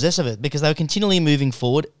overpossess of it, because they were continually moving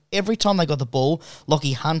forward. Every time they got the ball,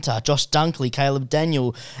 Lockie Hunter, Josh Dunkley, Caleb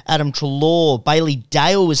Daniel, Adam Treloar, Bailey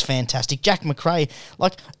Dale was fantastic, Jack McRae.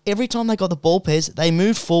 Like, every time they got the ball, Pez, they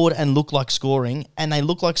moved forward and looked like scoring, and they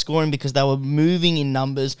looked like scoring because they were moving in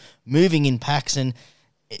numbers, moving in packs, and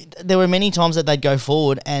there were many times that they'd go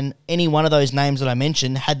forward and any one of those names that I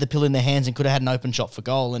mentioned had the pill in their hands and could have had an open shot for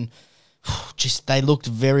goal, and just they looked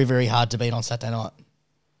very, very hard to beat on Saturday night.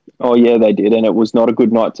 Oh, yeah, they did, and it was not a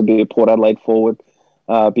good night to be a Port Adelaide forward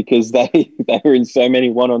because they were in so many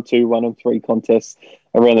 1-on-2, 1-on-3 contests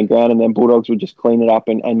around the ground, and then Bulldogs would just clean it up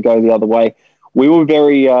and go the other way. We were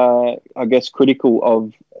very, critical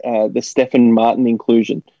of the Stefan Martin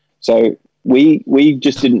inclusion. So we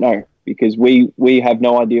just didn't know, because we have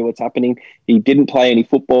no idea what's happening. He didn't play any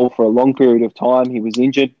football for a long period of time. He was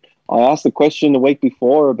injured. I asked the question the week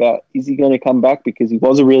before about, is he going to come back, because he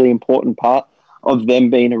was a really important part of them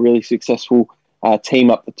being a really successful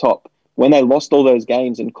team up the top. When they lost all those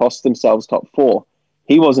games and cost themselves top 4,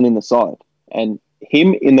 he wasn't in the side. And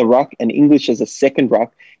him in the ruck and English as a second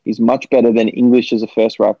ruck is much better than English as a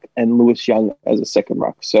first ruck and Lewis Young as a second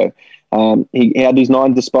ruck. So he had his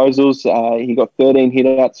 9 disposals. He got 13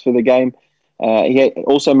 hit-outs for the game. He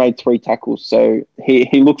also made 3 tackles. So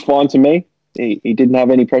he looked fine to me. He didn't have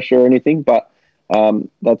any pressure or anything, but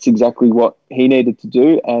that's exactly what he needed to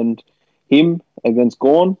do. And him against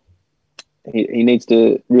Gawn, he needs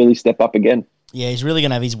to really step up again. Yeah, he's really going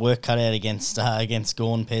to have his work cut out against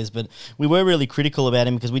Gawn, Pez. But we were really critical about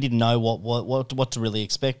him because we didn't know what to really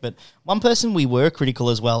expect. But one person we were critical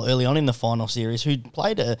as well early on in the final series, who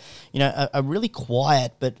played a really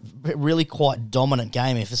quiet but really quite dominant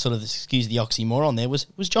game, if sort of excuse the oxymoron there, was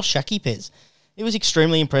Josh Schache, Pez. It was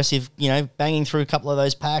extremely impressive, banging through a couple of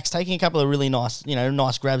those packs, taking a couple of really nice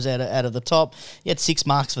grabs out of the top. He had 6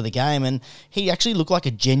 marks for the game, and he actually looked like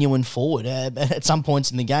a genuine forward at some points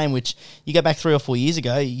in the game, which you go back 3 or 4 years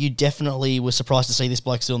ago, you definitely were surprised to see this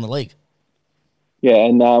bloke still in the league. Yeah,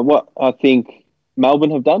 and what I think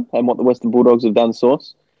Melbourne have done and what the Western Bulldogs have done,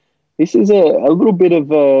 Source, this is a little bit of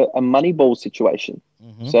a Moneyball situation.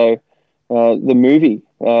 Mm-hmm. So the movie,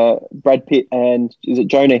 Brad Pitt and is it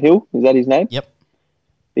Jonah Hill? Is that his name? Yep.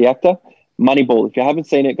 The actor. Moneyball. If you haven't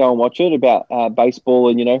seen it, go and watch it about baseball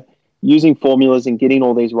and, using formulas and getting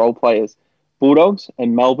all these role players. Bulldogs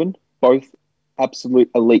and Melbourne, both absolute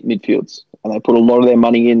elite midfields, and they put a lot of their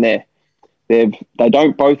money in there. They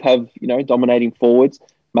don't both have, dominating forwards.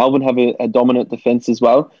 Melbourne have a dominant defence as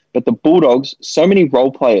well, but the Bulldogs, so many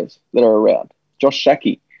role players that are around. Josh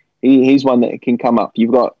Shackey, he's one that can come up.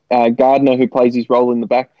 You've got Gardner, who plays his role in the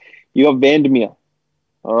back. You got Vandermeer.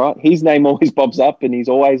 All right, his name always bobs up, and he's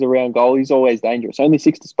always around goal. He's always dangerous. Only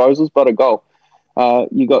 6 disposals, but a goal.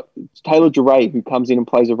 You got Taylor Duray, who comes in and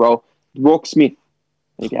plays a role. Rock Smith.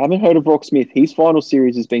 If you haven't heard of Rock Smith, his final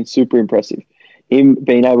series has been super impressive. Him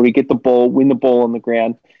being able to get the ball, win the ball on the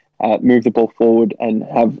ground, move the ball forward, and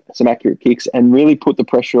have some accurate kicks, and really put the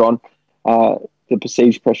pressure on, the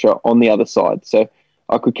perceived pressure on the other side. So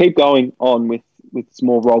I could keep going on with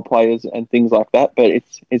small role players and things like that, but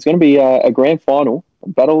it's going to be a grand final.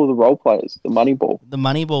 Battle of the role players, the Moneyball. The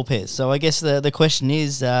Moneyball, Pez. So I guess the question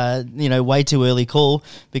is, way too early call,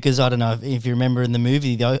 because I don't know if you remember in the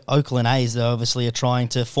movie, the Oakland A's, they obviously are trying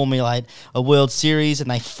to formulate a World Series and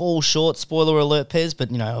they fall short. Spoiler alert, Pez, but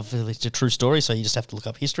obviously it's a true story, so you just have to look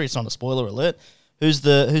up history. It's not a spoiler alert. Who's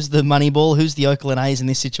the Moneyball? Who's the Oakland A's in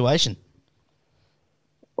this situation?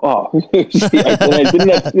 Oh,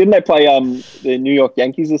 didn't they play the New York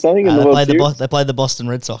Yankees or something in the World Series? They played the Boston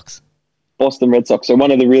Red Sox. Boston Red Sox, so one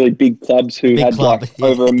of the really big clubs who had over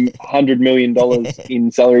 $100 million in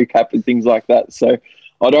salary cap and things like that. So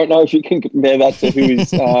I don't know if you can compare that to who's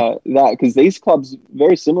that, because these clubs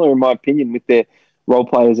very similar in my opinion with their role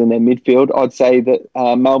players and their midfield. I'd say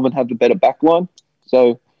that Melbourne have the better back line,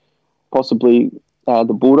 so possibly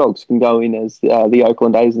the Bulldogs can go in as the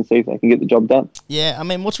Oakland A's and see if they can get the job done. Yeah, I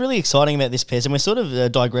mean, what's really exciting about this, Pez, and we sort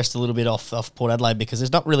of digressed a little bit off Port Adelaide because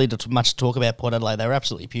there's not really much to talk about Port Adelaide. They were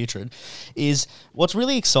absolutely putrid. Is what's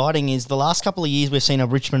really exciting is the last couple of years we've seen a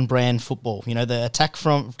Richmond brand football. The attack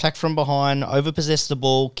from behind, overpossess the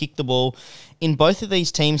ball, kick the ball. In both of these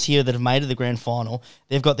teams here that have made it to the grand final,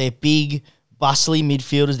 they've got their big, bustly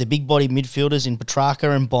midfielders, they're big body midfielders in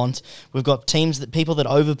Petrarca and Bont. We've got people that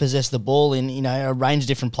overpossess the ball in a range of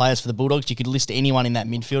different players for the Bulldogs. You could list anyone in that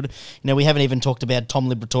midfield. We haven't even talked about Tom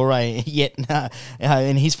Liberatore yet,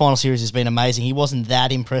 and his final series has been amazing. He wasn't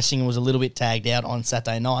that impressing and was a little bit tagged out on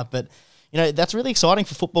Saturday night, but that's really exciting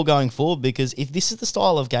for football going forward, because if this is the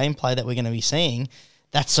style of gameplay that we're going to be seeing,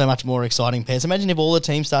 that's so much more exciting, Pez. Imagine if all the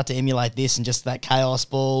teams start to emulate this and just that chaos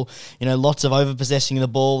ball, lots of overpossessing the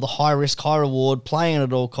ball, the high risk, high reward, playing it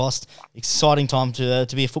at all costs. Exciting time to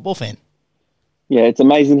be a football fan. Yeah, it's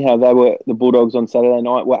amazing how the Bulldogs on Saturday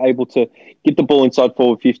night were able to get the ball inside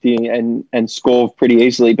forward 50 and score pretty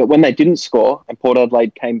easily. But when they didn't score and Port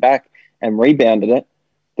Adelaide came back and rebounded it,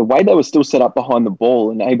 the way they were still set up behind the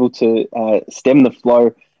ball and able to stem the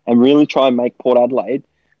flow and really try and make Port Adelaide,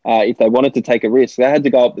 if they wanted to take a risk, they had to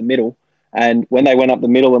go up the middle. And when they went up the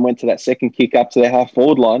middle and went to that second kick up to their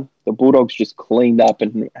half-forward line, the Bulldogs just cleaned up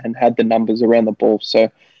and had the numbers around the ball. So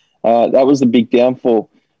that was the big downfall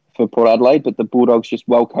for Port Adelaide, but the Bulldogs just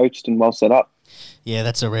well coached and well set up. Yeah,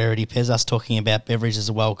 that's a rarity, Pez, us talking about Beveridge as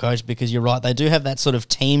a well coach, because you're right, they do have that sort of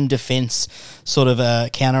team defence sort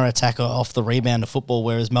of counter-attack off the rebound of football,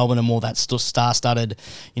 whereas Melbourne are more that star-studded,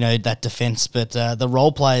 that defence. But the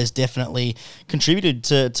role players definitely contributed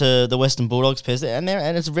to the Western Bulldogs, Pez, and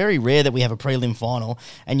it's very rare that we have a prelim final.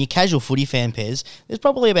 And your casual footy fan, Pez, there's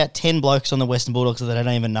probably about 10 blokes on the Western Bulldogs that I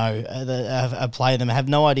don't even know that play them, have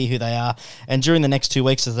no idea who they are. And during the next 2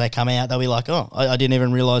 weeks as they come out, they'll be like, oh, I didn't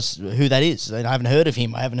even realise who that is. I haven't heard of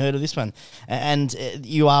him. I haven't heard of this one. And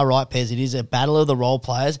you are right, Pez. It is a battle of the role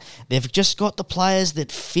players. They've just got the players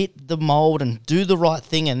that fit the mould and do the right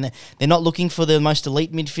thing, and they're not looking for the most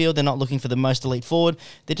elite midfield. They're not looking for the most elite forward.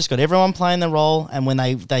 They've just got everyone playing their role, and when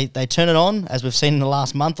they turn it on, as we've seen in the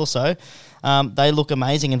last month or so, they look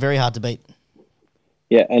amazing and very hard to beat.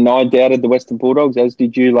 Yeah, and I doubted the Western Bulldogs, as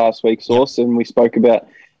did you last week, Sauce, and we spoke about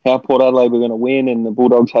how Port Adelaide were going to win, and the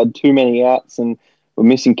Bulldogs had too many outs and were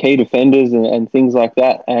missing key defenders and things like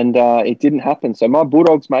that, and it didn't happen. So my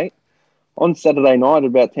Bulldogs, mate, on Saturday night at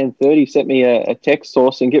about 10:30, sent me a text,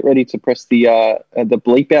 Sauce, and get ready to press the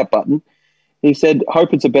bleep out button. He said,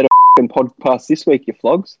 "Hope it's a better podcast this week, you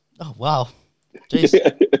flogs." Oh, wow. Jeez.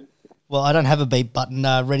 Well, I don't have a beep button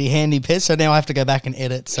ready handy, Pez, so now I have to go back and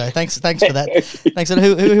edit. So thanks for that. Thanks.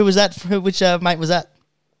 Who was that? Which mate was that?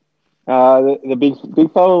 The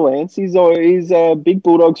big fellow Lance. He's a big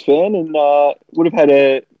Bulldogs fan and would have had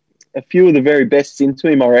a few of the very best into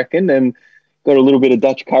him, I reckon. And got a little bit of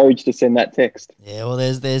Dutch courage to send that text. Yeah, well,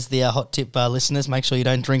 there's the hot tip, listeners. Make sure you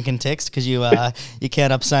don't drink and text because you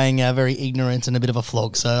count up saying very ignorant and a bit of a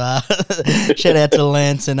flog. So shout out to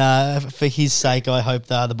Lance, and for his sake, I hope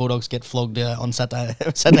the Bulldogs get flogged on Saturday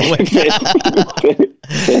week.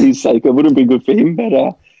 For his sake, it wouldn't be good for him,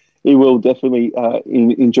 but he will definitely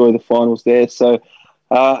enjoy the finals there. So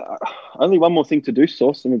only one more thing to do,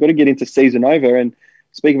 Sauce, and we've got to get into season over and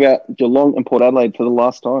speak about Geelong and Port Adelaide for the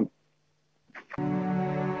last time.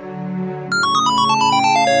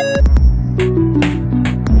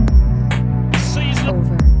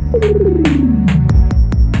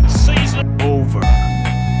 Season over.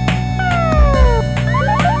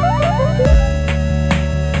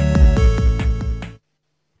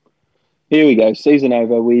 Here we go. Season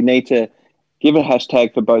over. We need to give a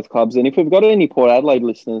hashtag for both clubs. And if we've got any Port Adelaide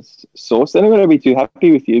listeners, Source, they're not going to be too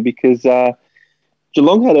happy with you because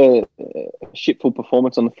Geelong had a shitful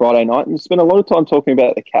performance on the Friday night, and you spent a lot of time talking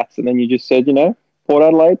about the Cats, and then you just said, Port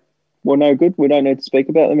Adelaide, we're no good. We don't need to speak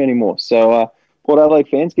about them anymore. So, Port Adelaide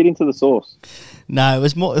fans, get into the Sauce. No, it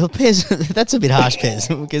was more Pez. That's a bit harsh, Pez,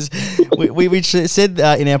 because we said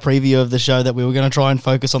in our preview of the show that we were going to try and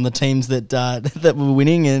focus on the teams that were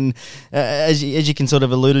winning, and as you can sort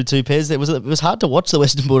of alluded to, Pez, it was hard to watch the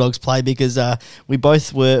Western Bulldogs play because we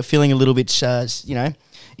both were feeling a little bit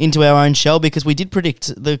into our own shell because we did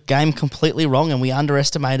predict the game completely wrong and we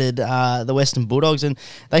underestimated the Western Bulldogs, and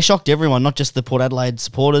they shocked everyone, not just the Port Adelaide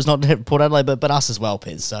supporters, not Port Adelaide, but us as well,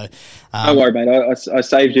 Pez. So don't worry, mate. I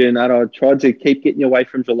saved you in that. I tried to keep getting you away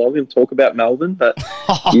from Geelong and talk about Melbourne, but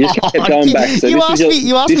you just kept going back. So you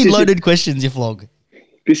asked me loaded questions, you flog.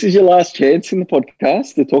 This is your last chance in the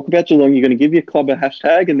podcast to talk about Geelong. You're going to give your club a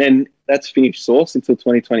hashtag, and then that's finished, Sauce, until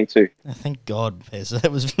 2022. Thank God, Pez.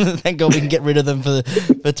 Thank God we can get rid of them for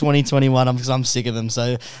 2021 because I'm sick of them.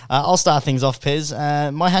 So I'll start things off, Pez.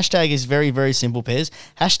 My hashtag is very, very simple, Pez.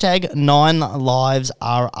 Hashtag 9 lives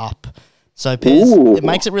are up. So, Pez, it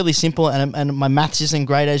makes it really simple, and my maths isn't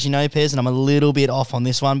great, as you know, Pez, and I'm a little bit off on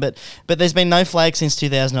this one, but there's been no flag since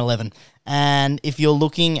 2011. And if you're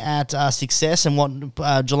looking at success and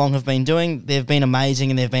what Geelong have been doing, they've been amazing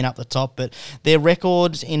and they've been up the top, but their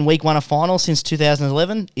record in week 1 of finals since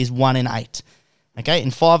 2011 is 1-8. Okay, in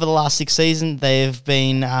 5 of the last 6 seasons, they've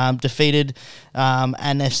been defeated,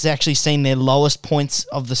 and they've actually seen their lowest points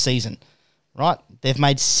of the season, right? They've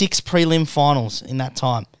made 6 prelim finals in that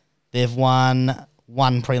time. They've won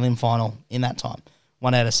 1 prelim final in that time.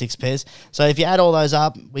 1 out of 6 pairs. So if you add all those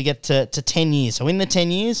up, we get to 10 years. So in the 10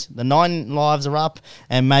 years, the 9 lives are up,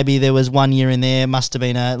 and maybe there was 1 year in there, must have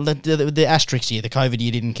been the asterisk year, the COVID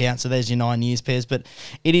year didn't count, so there's your 9 years pairs. But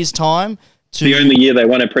it is time to... The only year they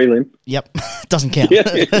won a prelim. Yep, doesn't count.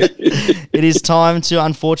 It is time to,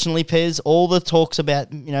 unfortunately, Pez, all the talks about,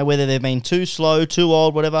 whether they've been too slow, too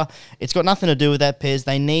old, whatever, it's got nothing to do with that, Pez.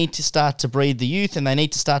 They need to start to breed the youth, and they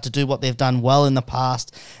need to start to do what they've done well in the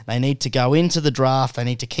past. They need to go into the draft. They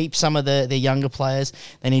need to keep some of their younger players.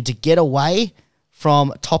 They need to get away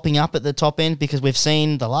from topping up at the top end, because we've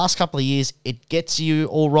seen the last couple of years it gets you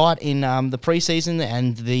all right in the preseason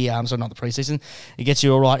and not the preseason, it gets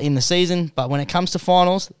you all right in the season, but when it comes to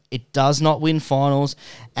finals, it does not win finals.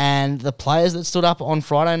 And the players that stood up on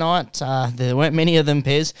Friday night, there weren't many of them,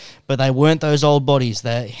 Pez, but they weren't those old bodies.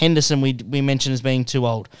 Henderson we mentioned as being too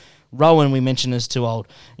old. Rowan we mentioned as too old.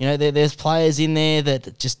 There's players in there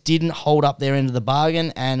that just didn't hold up their end of the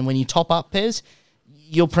bargain, and when you top up, Pez,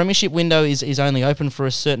 your premiership window is only open for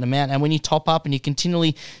a certain amount, and when you top up and you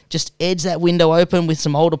continually just edge that window open with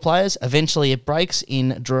some older players, eventually it breaks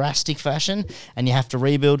in drastic fashion and you have to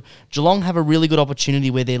rebuild. Geelong have a really good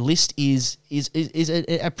opportunity where their list is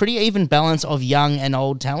a pretty even balance of young and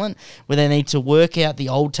old talent, where they need to work out the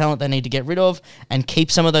old talent they need to get rid of and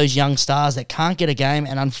keep some of those young stars that can't get a game,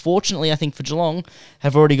 and unfortunately I think for Geelong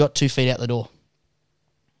have already got 2 feet out the door.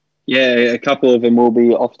 Yeah, a couple of them will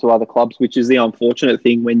be off to other clubs, which is the unfortunate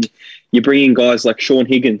thing when you bring in guys like Sean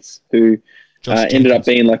Higgins, who ended up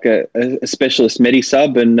being like a specialist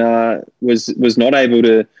medi-sub and was not able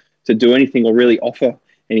to do anything or really offer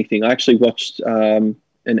anything. I actually watched an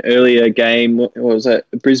earlier game, what was that,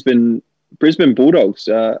 Brisbane Bulldogs,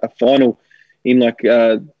 a final in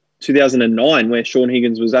 2009, where Sean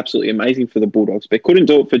Higgins was absolutely amazing for the Bulldogs, but couldn't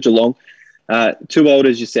do it for Geelong. Too old,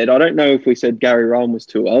 as you said. I don't know if we said Gary Rowan was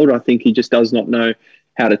too old. I think he just does not know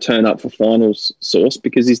how to turn up for finals, Source,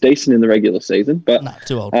 because he's decent in the regular season. But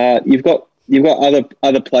too old. You've got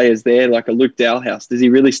other players there, like a Luke Dalhouse. Does he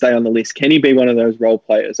really stay on the list? Can he be one of those role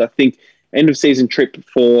players? I think end of season trip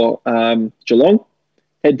for Geelong.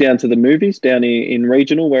 Head down to the movies down in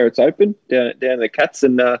regional where it's open, down the Cats,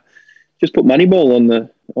 and just put Moneyball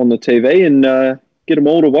on the TV and get them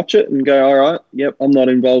all to watch it and go, all right, yep, I'm not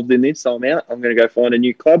involved in this, so I'm out. I'm going to go find a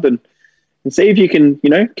new club and see if you can,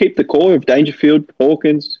 keep the core of Dangerfield,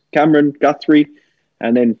 Hawkins, Cameron, Guthrie,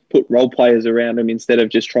 and then put role players around them instead of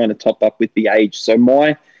just trying to top up with the age. So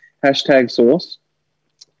my hashtag source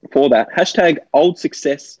for that, hashtag old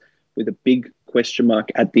success with a big question mark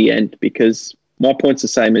at the end, because my point's the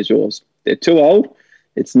same as yours. They're too old.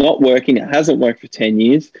 It's not working. It hasn't worked for 10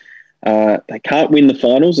 years. They can't win the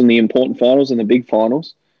finals and the important finals and the big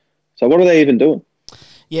finals. So what are they even doing?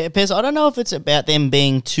 Yeah, Pez, I don't know if it's about them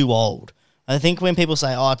being too old. I think when people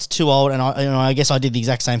say, "Oh, it's too old," and I guess I did the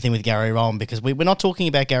exact same thing with Gary Rowan, because we're not talking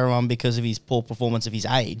about Gary Rowan because of his poor performance of his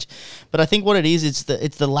age, but I think what it is, it's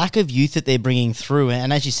the lack of youth that they're bringing through.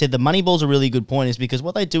 And as you said, the Moneyball's a really good point, is because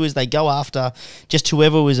what they do is they go after just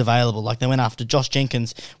whoever was available. Like they went after Josh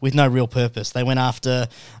Jenkins with no real purpose. They went after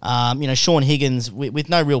Sean Higgins with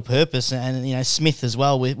no real purpose, and Smith as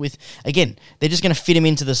well. With again, they're just going to fit him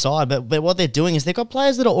into the side. But what they're doing is they've got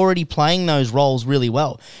players that are already playing those roles really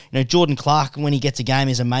well. Jordan Clark, when he gets a game,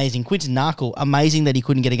 is amazing. Quinton Narkle, amazing that he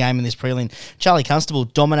couldn't get a game in this prelim. Charlie Constable,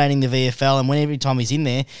 dominating the VFL, and every time he's in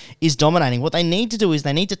there, is dominating. What they need to do is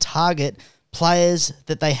they need to target players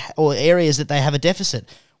or areas that they have a deficit.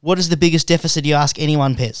 What is the biggest deficit, you ask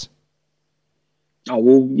anyone, Pez? Oh,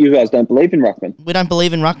 well, you guys don't believe in ruckman. We don't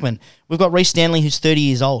believe in ruckman. We've got Reece Stanley, who's 30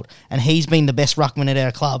 years old, and he's been the best ruckman at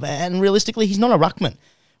our club. And realistically, he's not a ruckman.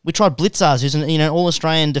 We tried Blitzars, who's an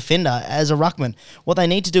all-Australian defender, as a ruckman. What they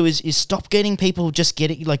need to do is stop getting people just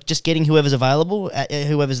getting whoever's available,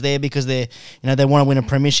 whoever's there, because they want to win a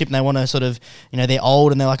premiership and they want to sort of, they're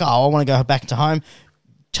old and they're like, oh, I want to go back to home.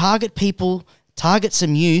 Target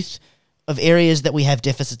some youth of areas that we have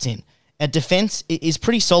deficits in. Our defence is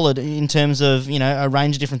pretty solid in terms of, a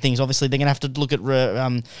range of different things. Obviously, they're going to have to look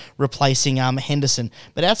at replacing Henderson.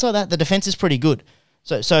 But outside that, the defence is pretty good.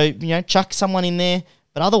 So chuck someone in there.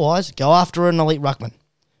 But otherwise, go after an elite ruckman.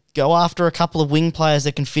 Go after a couple of wing players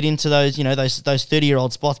that can fit into those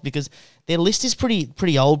 30-year-old spots, because their list is pretty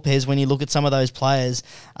old, Pez, when you look at some of those players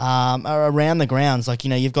around the grounds. Like,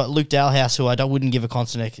 you've got Luke Dalhouse, who I wouldn't give a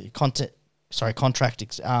contract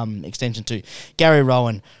extension to. Gary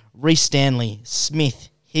Rowan, Reece Stanley, Smith,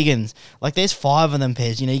 Higgins. Like, there's 5 of them,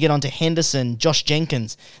 Pez. You get onto Henderson, Josh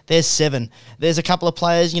Jenkins. There's 7. There's a couple of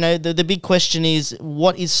players. The big question is,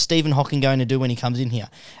 what is Stephen Hocking going to do when he comes in here?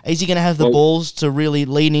 Is he going to have the balls to really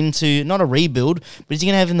lean into, not a rebuild, but is he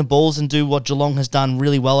going to have in the balls and do what Geelong has done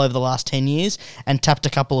really well over the last 10 years and tapped a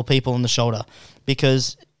couple of people on the shoulder?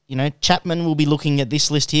 Because Chapman will be looking at this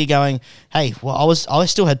list here going, hey, well, I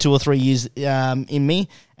still had 2 or 3 years in me,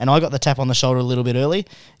 and I got the tap on the shoulder a little bit early.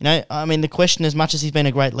 The question, as much as he's been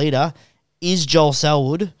a great leader, is Joel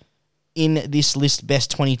Selwood in this list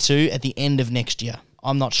best 22 at the end of next year?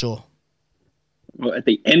 I'm not sure. Well, at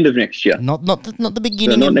the end of next year, not the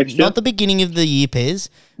beginning. So not the beginning of the year, Pez,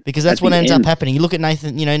 because that's what ends up happening. You look at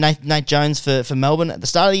Nate Jones for Melbourne at the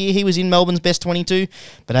start of the year. He was in Melbourne's best 22,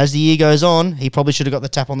 but as the year goes on, he probably should have got the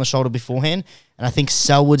tap on the shoulder beforehand. And I think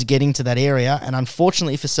Selwood's getting to that area. And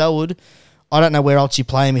unfortunately for Selwood, I don't know where else you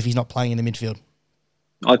play him if he's not playing in the midfield.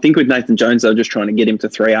 I think with Nathan Jones, they're just trying to get him to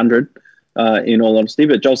 300. In all honesty,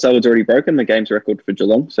 but Joel Selwood's already broken the games record for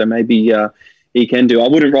Geelong, so maybe. He can do. I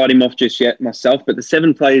wouldn't write him off just yet myself, but the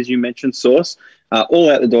 7 players you mentioned, Source, all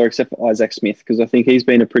out the door except for Isaac Smith, because I think he's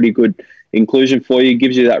been a pretty good inclusion for you,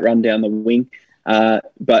 gives you that run down the wing,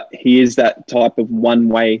 but he is that type of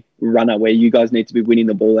one-way runner where you guys need to be winning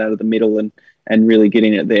the ball out of the middle and really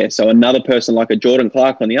getting it there. So another person like a Jordan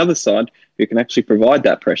Clark on the other side who can actually provide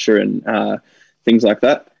that pressure and things like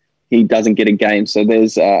that, he doesn't get a game. So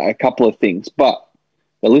there's a couple of things. But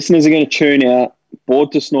the listeners are going to tune out,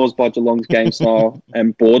 bored to snores by Geelong's game style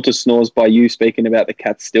and bored to snores by you speaking about the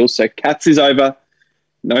Cats still. So Cats is over.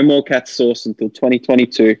 No more Cats Source until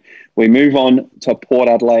 2022. We move on to Port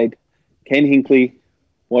Adelaide. Ken Hinkley,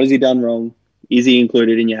 what has he done wrong? Is he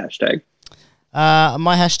included in your hashtag?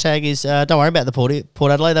 My hashtag is don't worry about the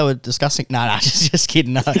Port Adelaide. They were discussing. No, just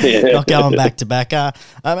kidding. No, not going back to back.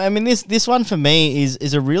 This one for me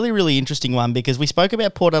is a really, really interesting one, because we spoke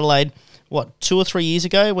about Port Adelaide 2 or 3 years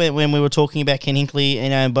ago when we were talking about Ken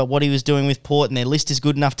Hinkley, but what he was doing with Port, and their list is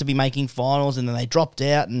good enough to be making finals, and then they dropped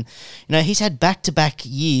out, and he's had back-to-back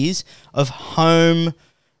years of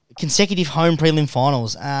consecutive home prelim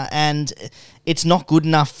finals, and it's not good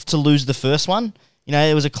enough to lose the first one.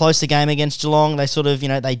 It was a closer game against Geelong. They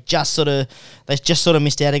they just sort of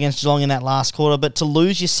missed out against Geelong in that last quarter. But to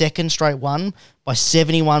lose your second straight one by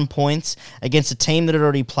 71 points against a team that had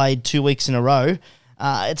already played 2 weeks in a row,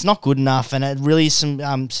 it's not good enough, and it really some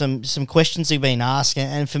questions have been asked.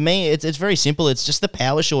 And for me, it's very simple. It's just the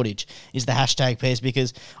power shortage is the hashtag, Pairs,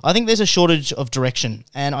 because I think there's a shortage of direction,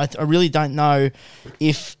 and I really don't know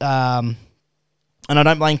if. And I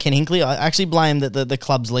don't blame Ken Hinkley. I actually blame the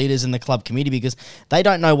club's leaders and the club committee because they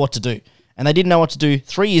don't know what to do. And they didn't know what to do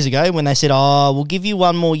 3 years ago when they said, we'll give you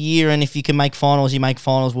one more year, and if you can make finals, you make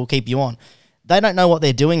finals, we'll keep you on. They don't know what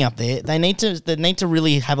they're doing up there. They need to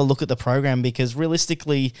really have a look at the program because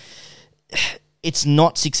realistically, it's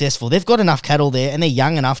not successful. They've got enough cattle there, and they're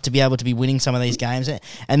young enough to be able to be winning some of these games.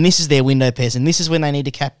 And this is their window, Pairs, and this is when they need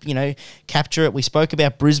to capture it. We spoke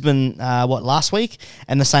about Brisbane last week,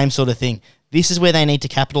 and the same sort of thing. This is where they need to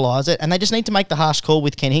capitalise it, and they just need to make the harsh call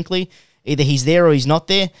with Ken Hinkley. Either he's there or he's not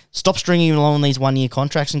there. Stop stringing him along on these one-year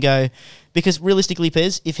contracts and go, because realistically,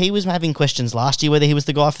 Pez, if he was having questions last year whether he was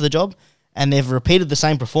the guy for the job, and they've repeated the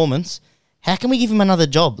same performance, how can we give him another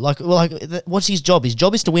job? What's his job? His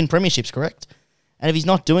job is to win premierships, correct? And if he's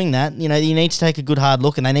not doing that, you need to take a good hard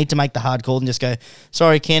look, and they need to make the hard call and just go,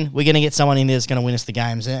 sorry, Ken, we're going to get someone in there that's going to win us the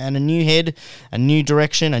games. And a new head, a new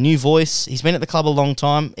direction, a new voice. He's been at the club a long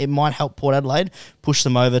time. It might help Port Adelaide push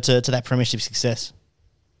them over to that premiership success.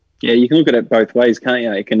 Yeah, you can look at it both ways, can't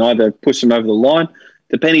you? You can either push him over the line,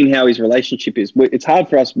 depending how his relationship is. It's hard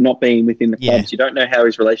for us not being within the clubs. Yeah. You don't know how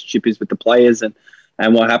his relationship is with the players and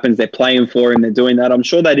what happens. They're playing for him. They're doing that. I'm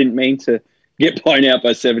sure they didn't mean to get blown out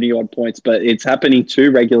by 70-odd points, but it's happening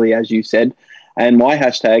too regularly, as you said. And my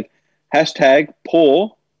hashtag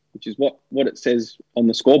poor, which is what it says on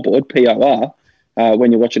the scoreboard, POR,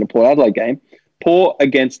 when you're watching a Port Adelaide game, poor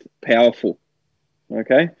against powerful.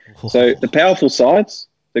 Okay? So the powerful sides,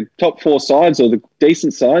 the top four sides or the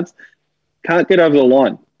decent sides, can't get over the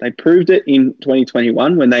line. They proved it in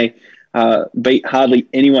 2021 when they beat hardly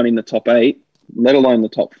anyone in the top 8, let alone the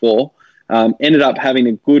top 4. Ended up having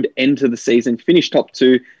a good end to the season, finished top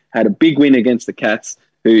 2, had a big win against the Cats,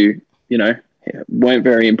 who, weren't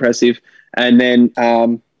very impressive. And then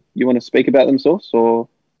you want to speak about them, Sauce? Or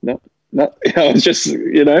no? I was just,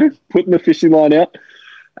 putting the fishing line out.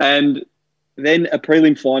 And then a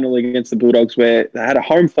prelim final against the Bulldogs where they had a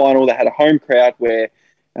home final, they had a home crowd where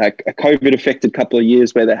a COVID-affected couple of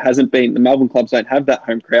years where there hasn't been, the Melbourne clubs don't have that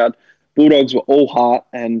home crowd. Bulldogs were all heart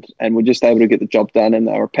and were just able to get the job done, and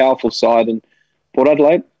they were a powerful side. And Port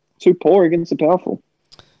Adelaide, too poor against the powerful.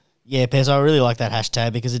 Yeah, Pez, I really like that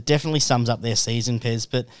hashtag because it definitely sums up their season, Pez.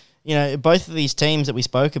 But, both of these teams that we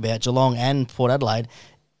spoke about, Geelong and Port Adelaide,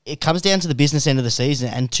 it comes down to the business end of the season,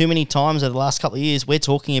 and too many times over the last couple of years, we're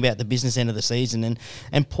talking about the business end of the season.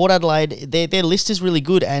 And Port Adelaide, their list is really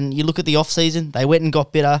good. And you look at the off season, they went and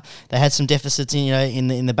got better. They had some deficits,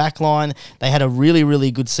 in the back line. They had a really, really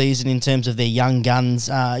good season in terms of their young guns,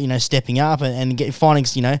 stepping up and finding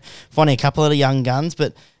a couple of the young guns.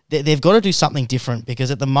 But they've got to do something different because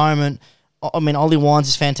at the moment, Ollie Wines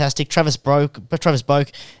is fantastic. Travis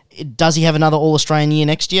Boak. Does he have another All-Australian year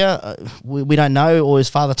next year? We don't know. Or is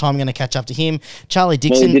Father Time going to catch up to him? Charlie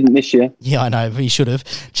Dixon. Well, he didn't this year. Yeah, I know, but he should have.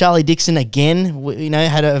 Charlie Dixon, again,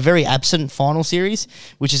 had a very absent final series,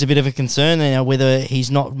 which is a bit of a concern, whether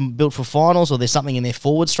he's not built for finals or there's something in their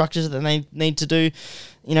forward structures that they need to do.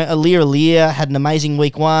 Alir had an amazing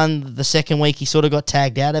week 1. The second week, he sort of got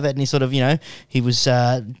tagged out of it, and he sort of, he was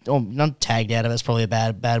not tagged out of it. It's probably a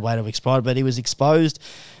bad way to explain, but he was exposed.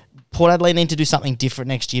 Port Adelaide need to do something different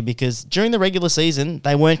next year because during the regular season,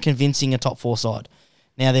 they weren't convincing a top 4 side.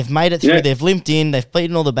 Now, they've made it through. Yeah. They've limped in. They've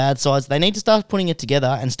beaten all the bad sides. They need to start putting it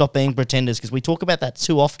together and stop being pretenders because we talk about that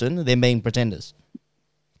too often, them being pretenders.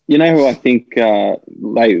 You know who I think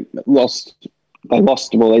they lost?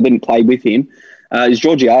 Well, they didn't play with him. Is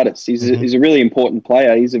Georgiades. He's a really important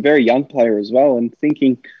player. He's a very young player as well, and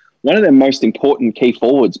thinking one of their most important key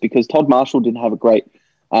forwards because Todd Marshall didn't have a great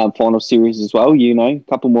final series as well. A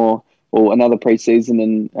couple more or another preseason,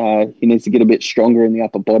 and he needs to get a bit stronger in the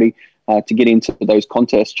upper body to get into those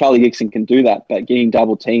contests. Charlie Dixon can do that, but getting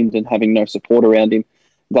double teamed and having no support around him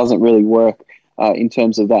doesn't really work in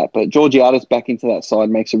terms of that. But Georgiades back into that side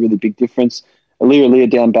makes a really big difference. Alir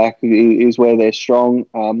down back is where they're strong.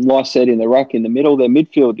 Like I said, in the ruck, in the middle, their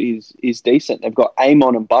midfield is decent. They've got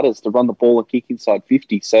Amon and Butters to run the ball and kick inside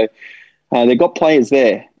 50. So they've got players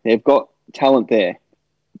there. They've got talent there.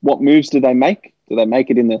 What moves do they make? Do they make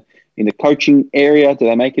it in the coaching area? Do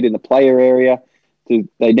they make it in the player area? Do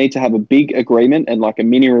they need to have a big agreement and like a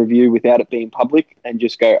mini review without it being public and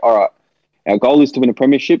just go, all right, our goal is to win a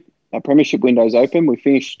premiership. Our premiership window's open. We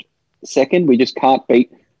finished second. We just can't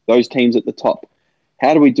beat those teams at the top.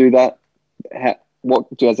 How do we do that?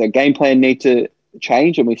 Does our game plan need to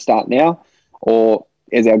change and we start now? Or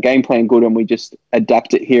is our game plan good and we just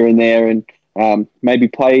adapt it here and there and Maybe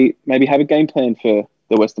have a game plan for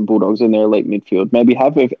the Western Bulldogs and their elite midfield. Maybe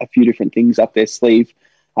have a few different things up their sleeve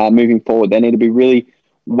moving forward. They need to be really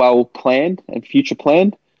well planned and future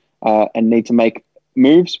planned, and need to make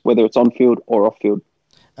moves, whether it's on field or off field.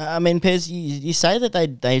 I mean, Pez, you say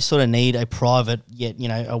that they sort of need a private, yet,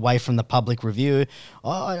 away from the public review.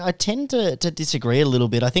 I tend to disagree a little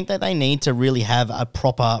bit. I think that they need to really have a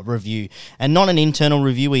proper review, and not an internal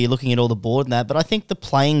review where you're looking at all the board and that, but I think the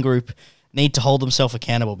playing group need to hold themselves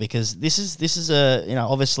accountable, because this is a,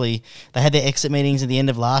 obviously they had their exit meetings at the end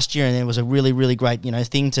of last year, and it was a really, really great,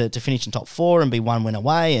 thing to finish in top four and be one win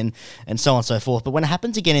away and so on and so forth. But when it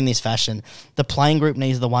happens again in this fashion, the playing group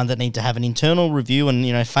needs the one that need to have an internal review.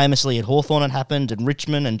 And, famously at Hawthorn it happened, and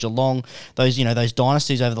Richmond and Geelong, those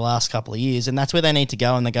dynasties over the last couple of years. And that's where they need to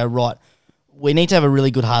go, and they go, right, we need to have a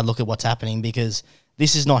really good hard look at what's happening, because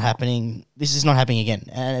this is not happening. This is not happening again,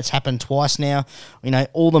 and it's happened twice now.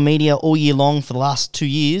 All the media all year long for the last 2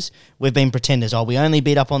 years, we've been pretenders. We only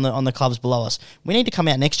beat up on the clubs below us. We need to come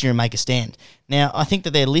out next year and make a stand. Now, I think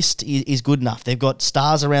that their list is good enough. They've got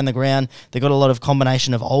stars around the ground. They've got a lot of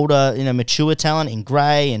combination of older, mature talent in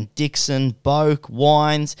Gray and Dixon, Boak,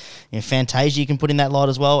 Wines, Fantasia. You can put in that lot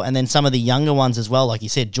as well, and then some of the younger ones as well, like you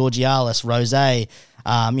said, Georgialis, Rosé.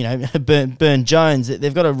 Burn Jones.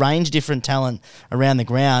 They've got a range of different talent around the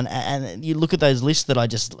ground, and you look at those lists that I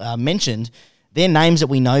just mentioned, they're names that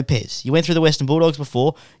we know, Pez. You went through the Western Bulldogs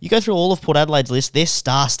before. You go through all of Port Adelaide's list, they're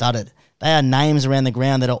star-studded. They are names around the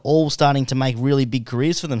ground that are all starting to make really big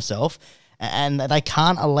careers for themselves, and they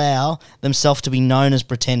can't allow themselves to be known as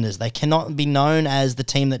pretenders. They cannot be known as the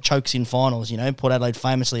team that chokes in finals. Port Adelaide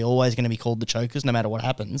famously always going to be called the chokers no matter what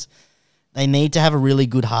happens. They need to have a really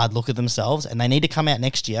good hard look at themselves, and they need to come out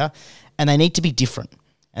next year, and they need to be different.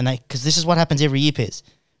 And because this is what happens every year, Pez.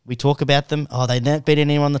 We talk about them. They don't beat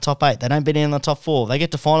anyone in the top 8. They don't beat anyone in the top 4. They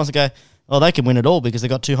get to finals and go, they can win it all because they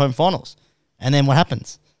got 2 home finals. And then what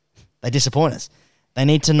happens? They disappoint us. They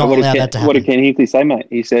need to not allow that to happen. What did Ken Hinkley say, mate?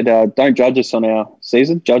 He said, don't judge us on our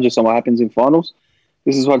season. Judge us on what happens in finals.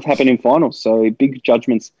 This is what's happened in finals. So big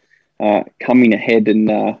judgments coming ahead,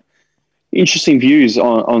 and interesting views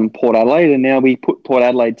on Port Adelaide. And now we put Port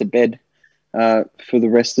Adelaide to bed for the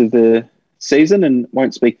rest of the season and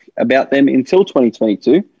won't speak about them until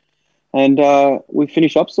 2022. And we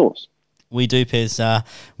finish up Source. We do, Pez.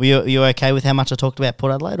 Were you okay with how much I talked about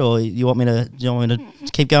Port Adelaide, or do you want me to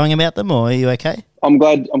keep going about them, or are you okay? I'm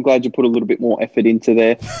glad you put a little bit more effort into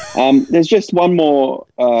there. There's just one more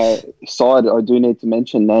side I do need to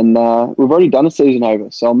mention, and we've already done a season over,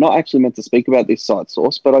 so I'm not actually meant to speak about this side,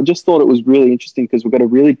 Source, but I just thought it was really interesting because we've got a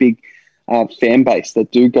really big fan base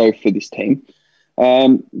that do go for this team.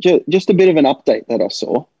 Just a bit of an update that I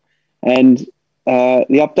saw, and the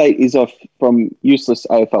update is from useless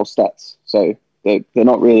AFL stats, so they're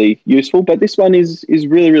not really useful, but this one is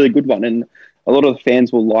really, really good one, and a lot of the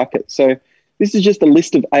fans will like it. So this is just a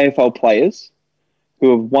list of AFL players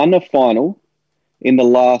who have won a final in the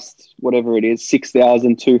last, whatever it is,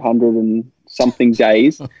 6,200 and something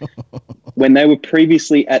days when they were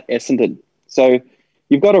previously at Essendon. So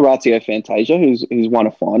you've got Orazio Fantasia, who's won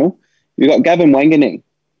a final. You've got Gavin Wanganeen,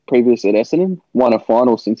 previous at Essendon, won a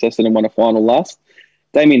final since Essendon won a final last.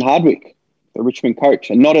 Damien Hardwick, the Richmond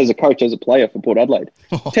coach, and not as a coach, as a player for Port Adelaide.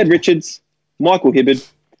 Ted Richards, Michael Hibberd,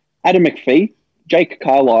 Adam McPhee, Jake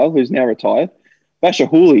Carlisle, who's now retired, Basher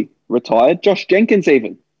Hooley, retired, Josh Jenkins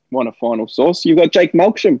even won a final, Source. You've got Jake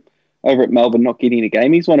Melksham over at Melbourne not getting a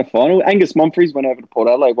game. He's won a final. Angus Monfries went over to Port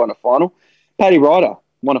Adelaide, won a final. Paddy Ryder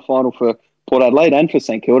won a final for Port Adelaide and for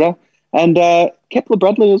St Kilda. And Kepler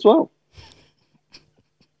Bradley as well.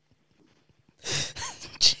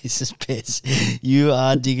 Jesus, Pez, you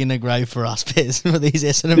are digging a grave for us, Pez. These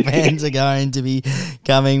Essendon fans are going to be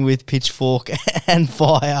coming with pitchfork and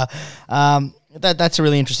fire. That's a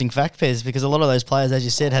really interesting fact, Pez, because a lot of those players, as you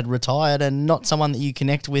said, had retired, and not someone that you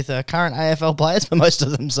connect with current AFL players for most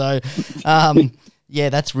of them. So, yeah,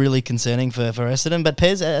 that's really concerning for Essendon. But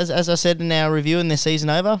Pez, as I said in our review in this season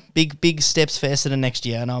over, big steps for Essendon next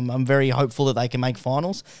year, and I'm very hopeful that they can make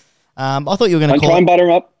finals. I thought you were going to try and butter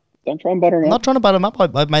them up. Don't try and butter them up. I'm not trying to butter them up.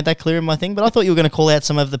 I've made that clear in my thing, but I thought you were going to call out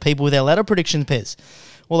some of the people with our ladder predictions, Pez.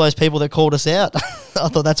 All those people that called us out. I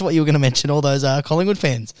thought that's what you were going to mention, all those Collingwood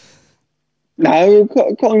fans. No,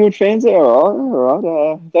 Collingwood fans are all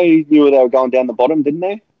right. They knew they were going down the bottom, didn't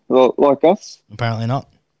they? Like us? Apparently not.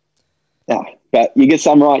 Yeah, but you get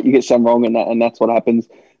some right, you get some wrong, and that's what happens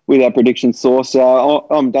with our prediction, Source.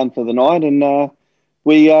 I'm done for the night, and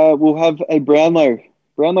we will have a Brownlow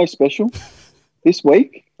special this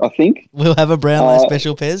week, I think. We'll have a Brownlow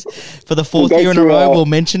special, Pez. For the fourth year in a row, we'll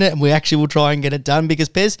mention it, and we actually will try and get it done because,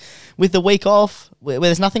 Pez, with the week off, where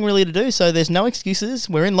there's nothing really to do, so there's no excuses.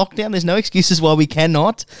 We're in lockdown. There's no excuses why we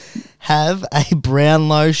cannot have a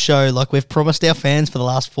Brownlow show like we've promised our fans for the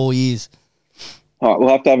last 4 years. All right, we'll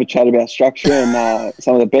have to have a chat about structure and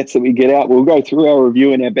some of the bets that we get out. We'll go through our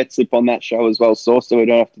review and our bet slip on that show as well, so we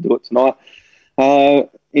don't have to do it tonight.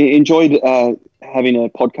 Enjoyed having a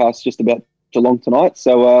podcast just about Geelong tonight,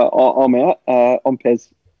 so I'm out. I'm Pez.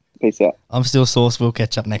 Peace out. I'm still Sauce. We'll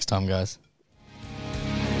catch up next time, guys.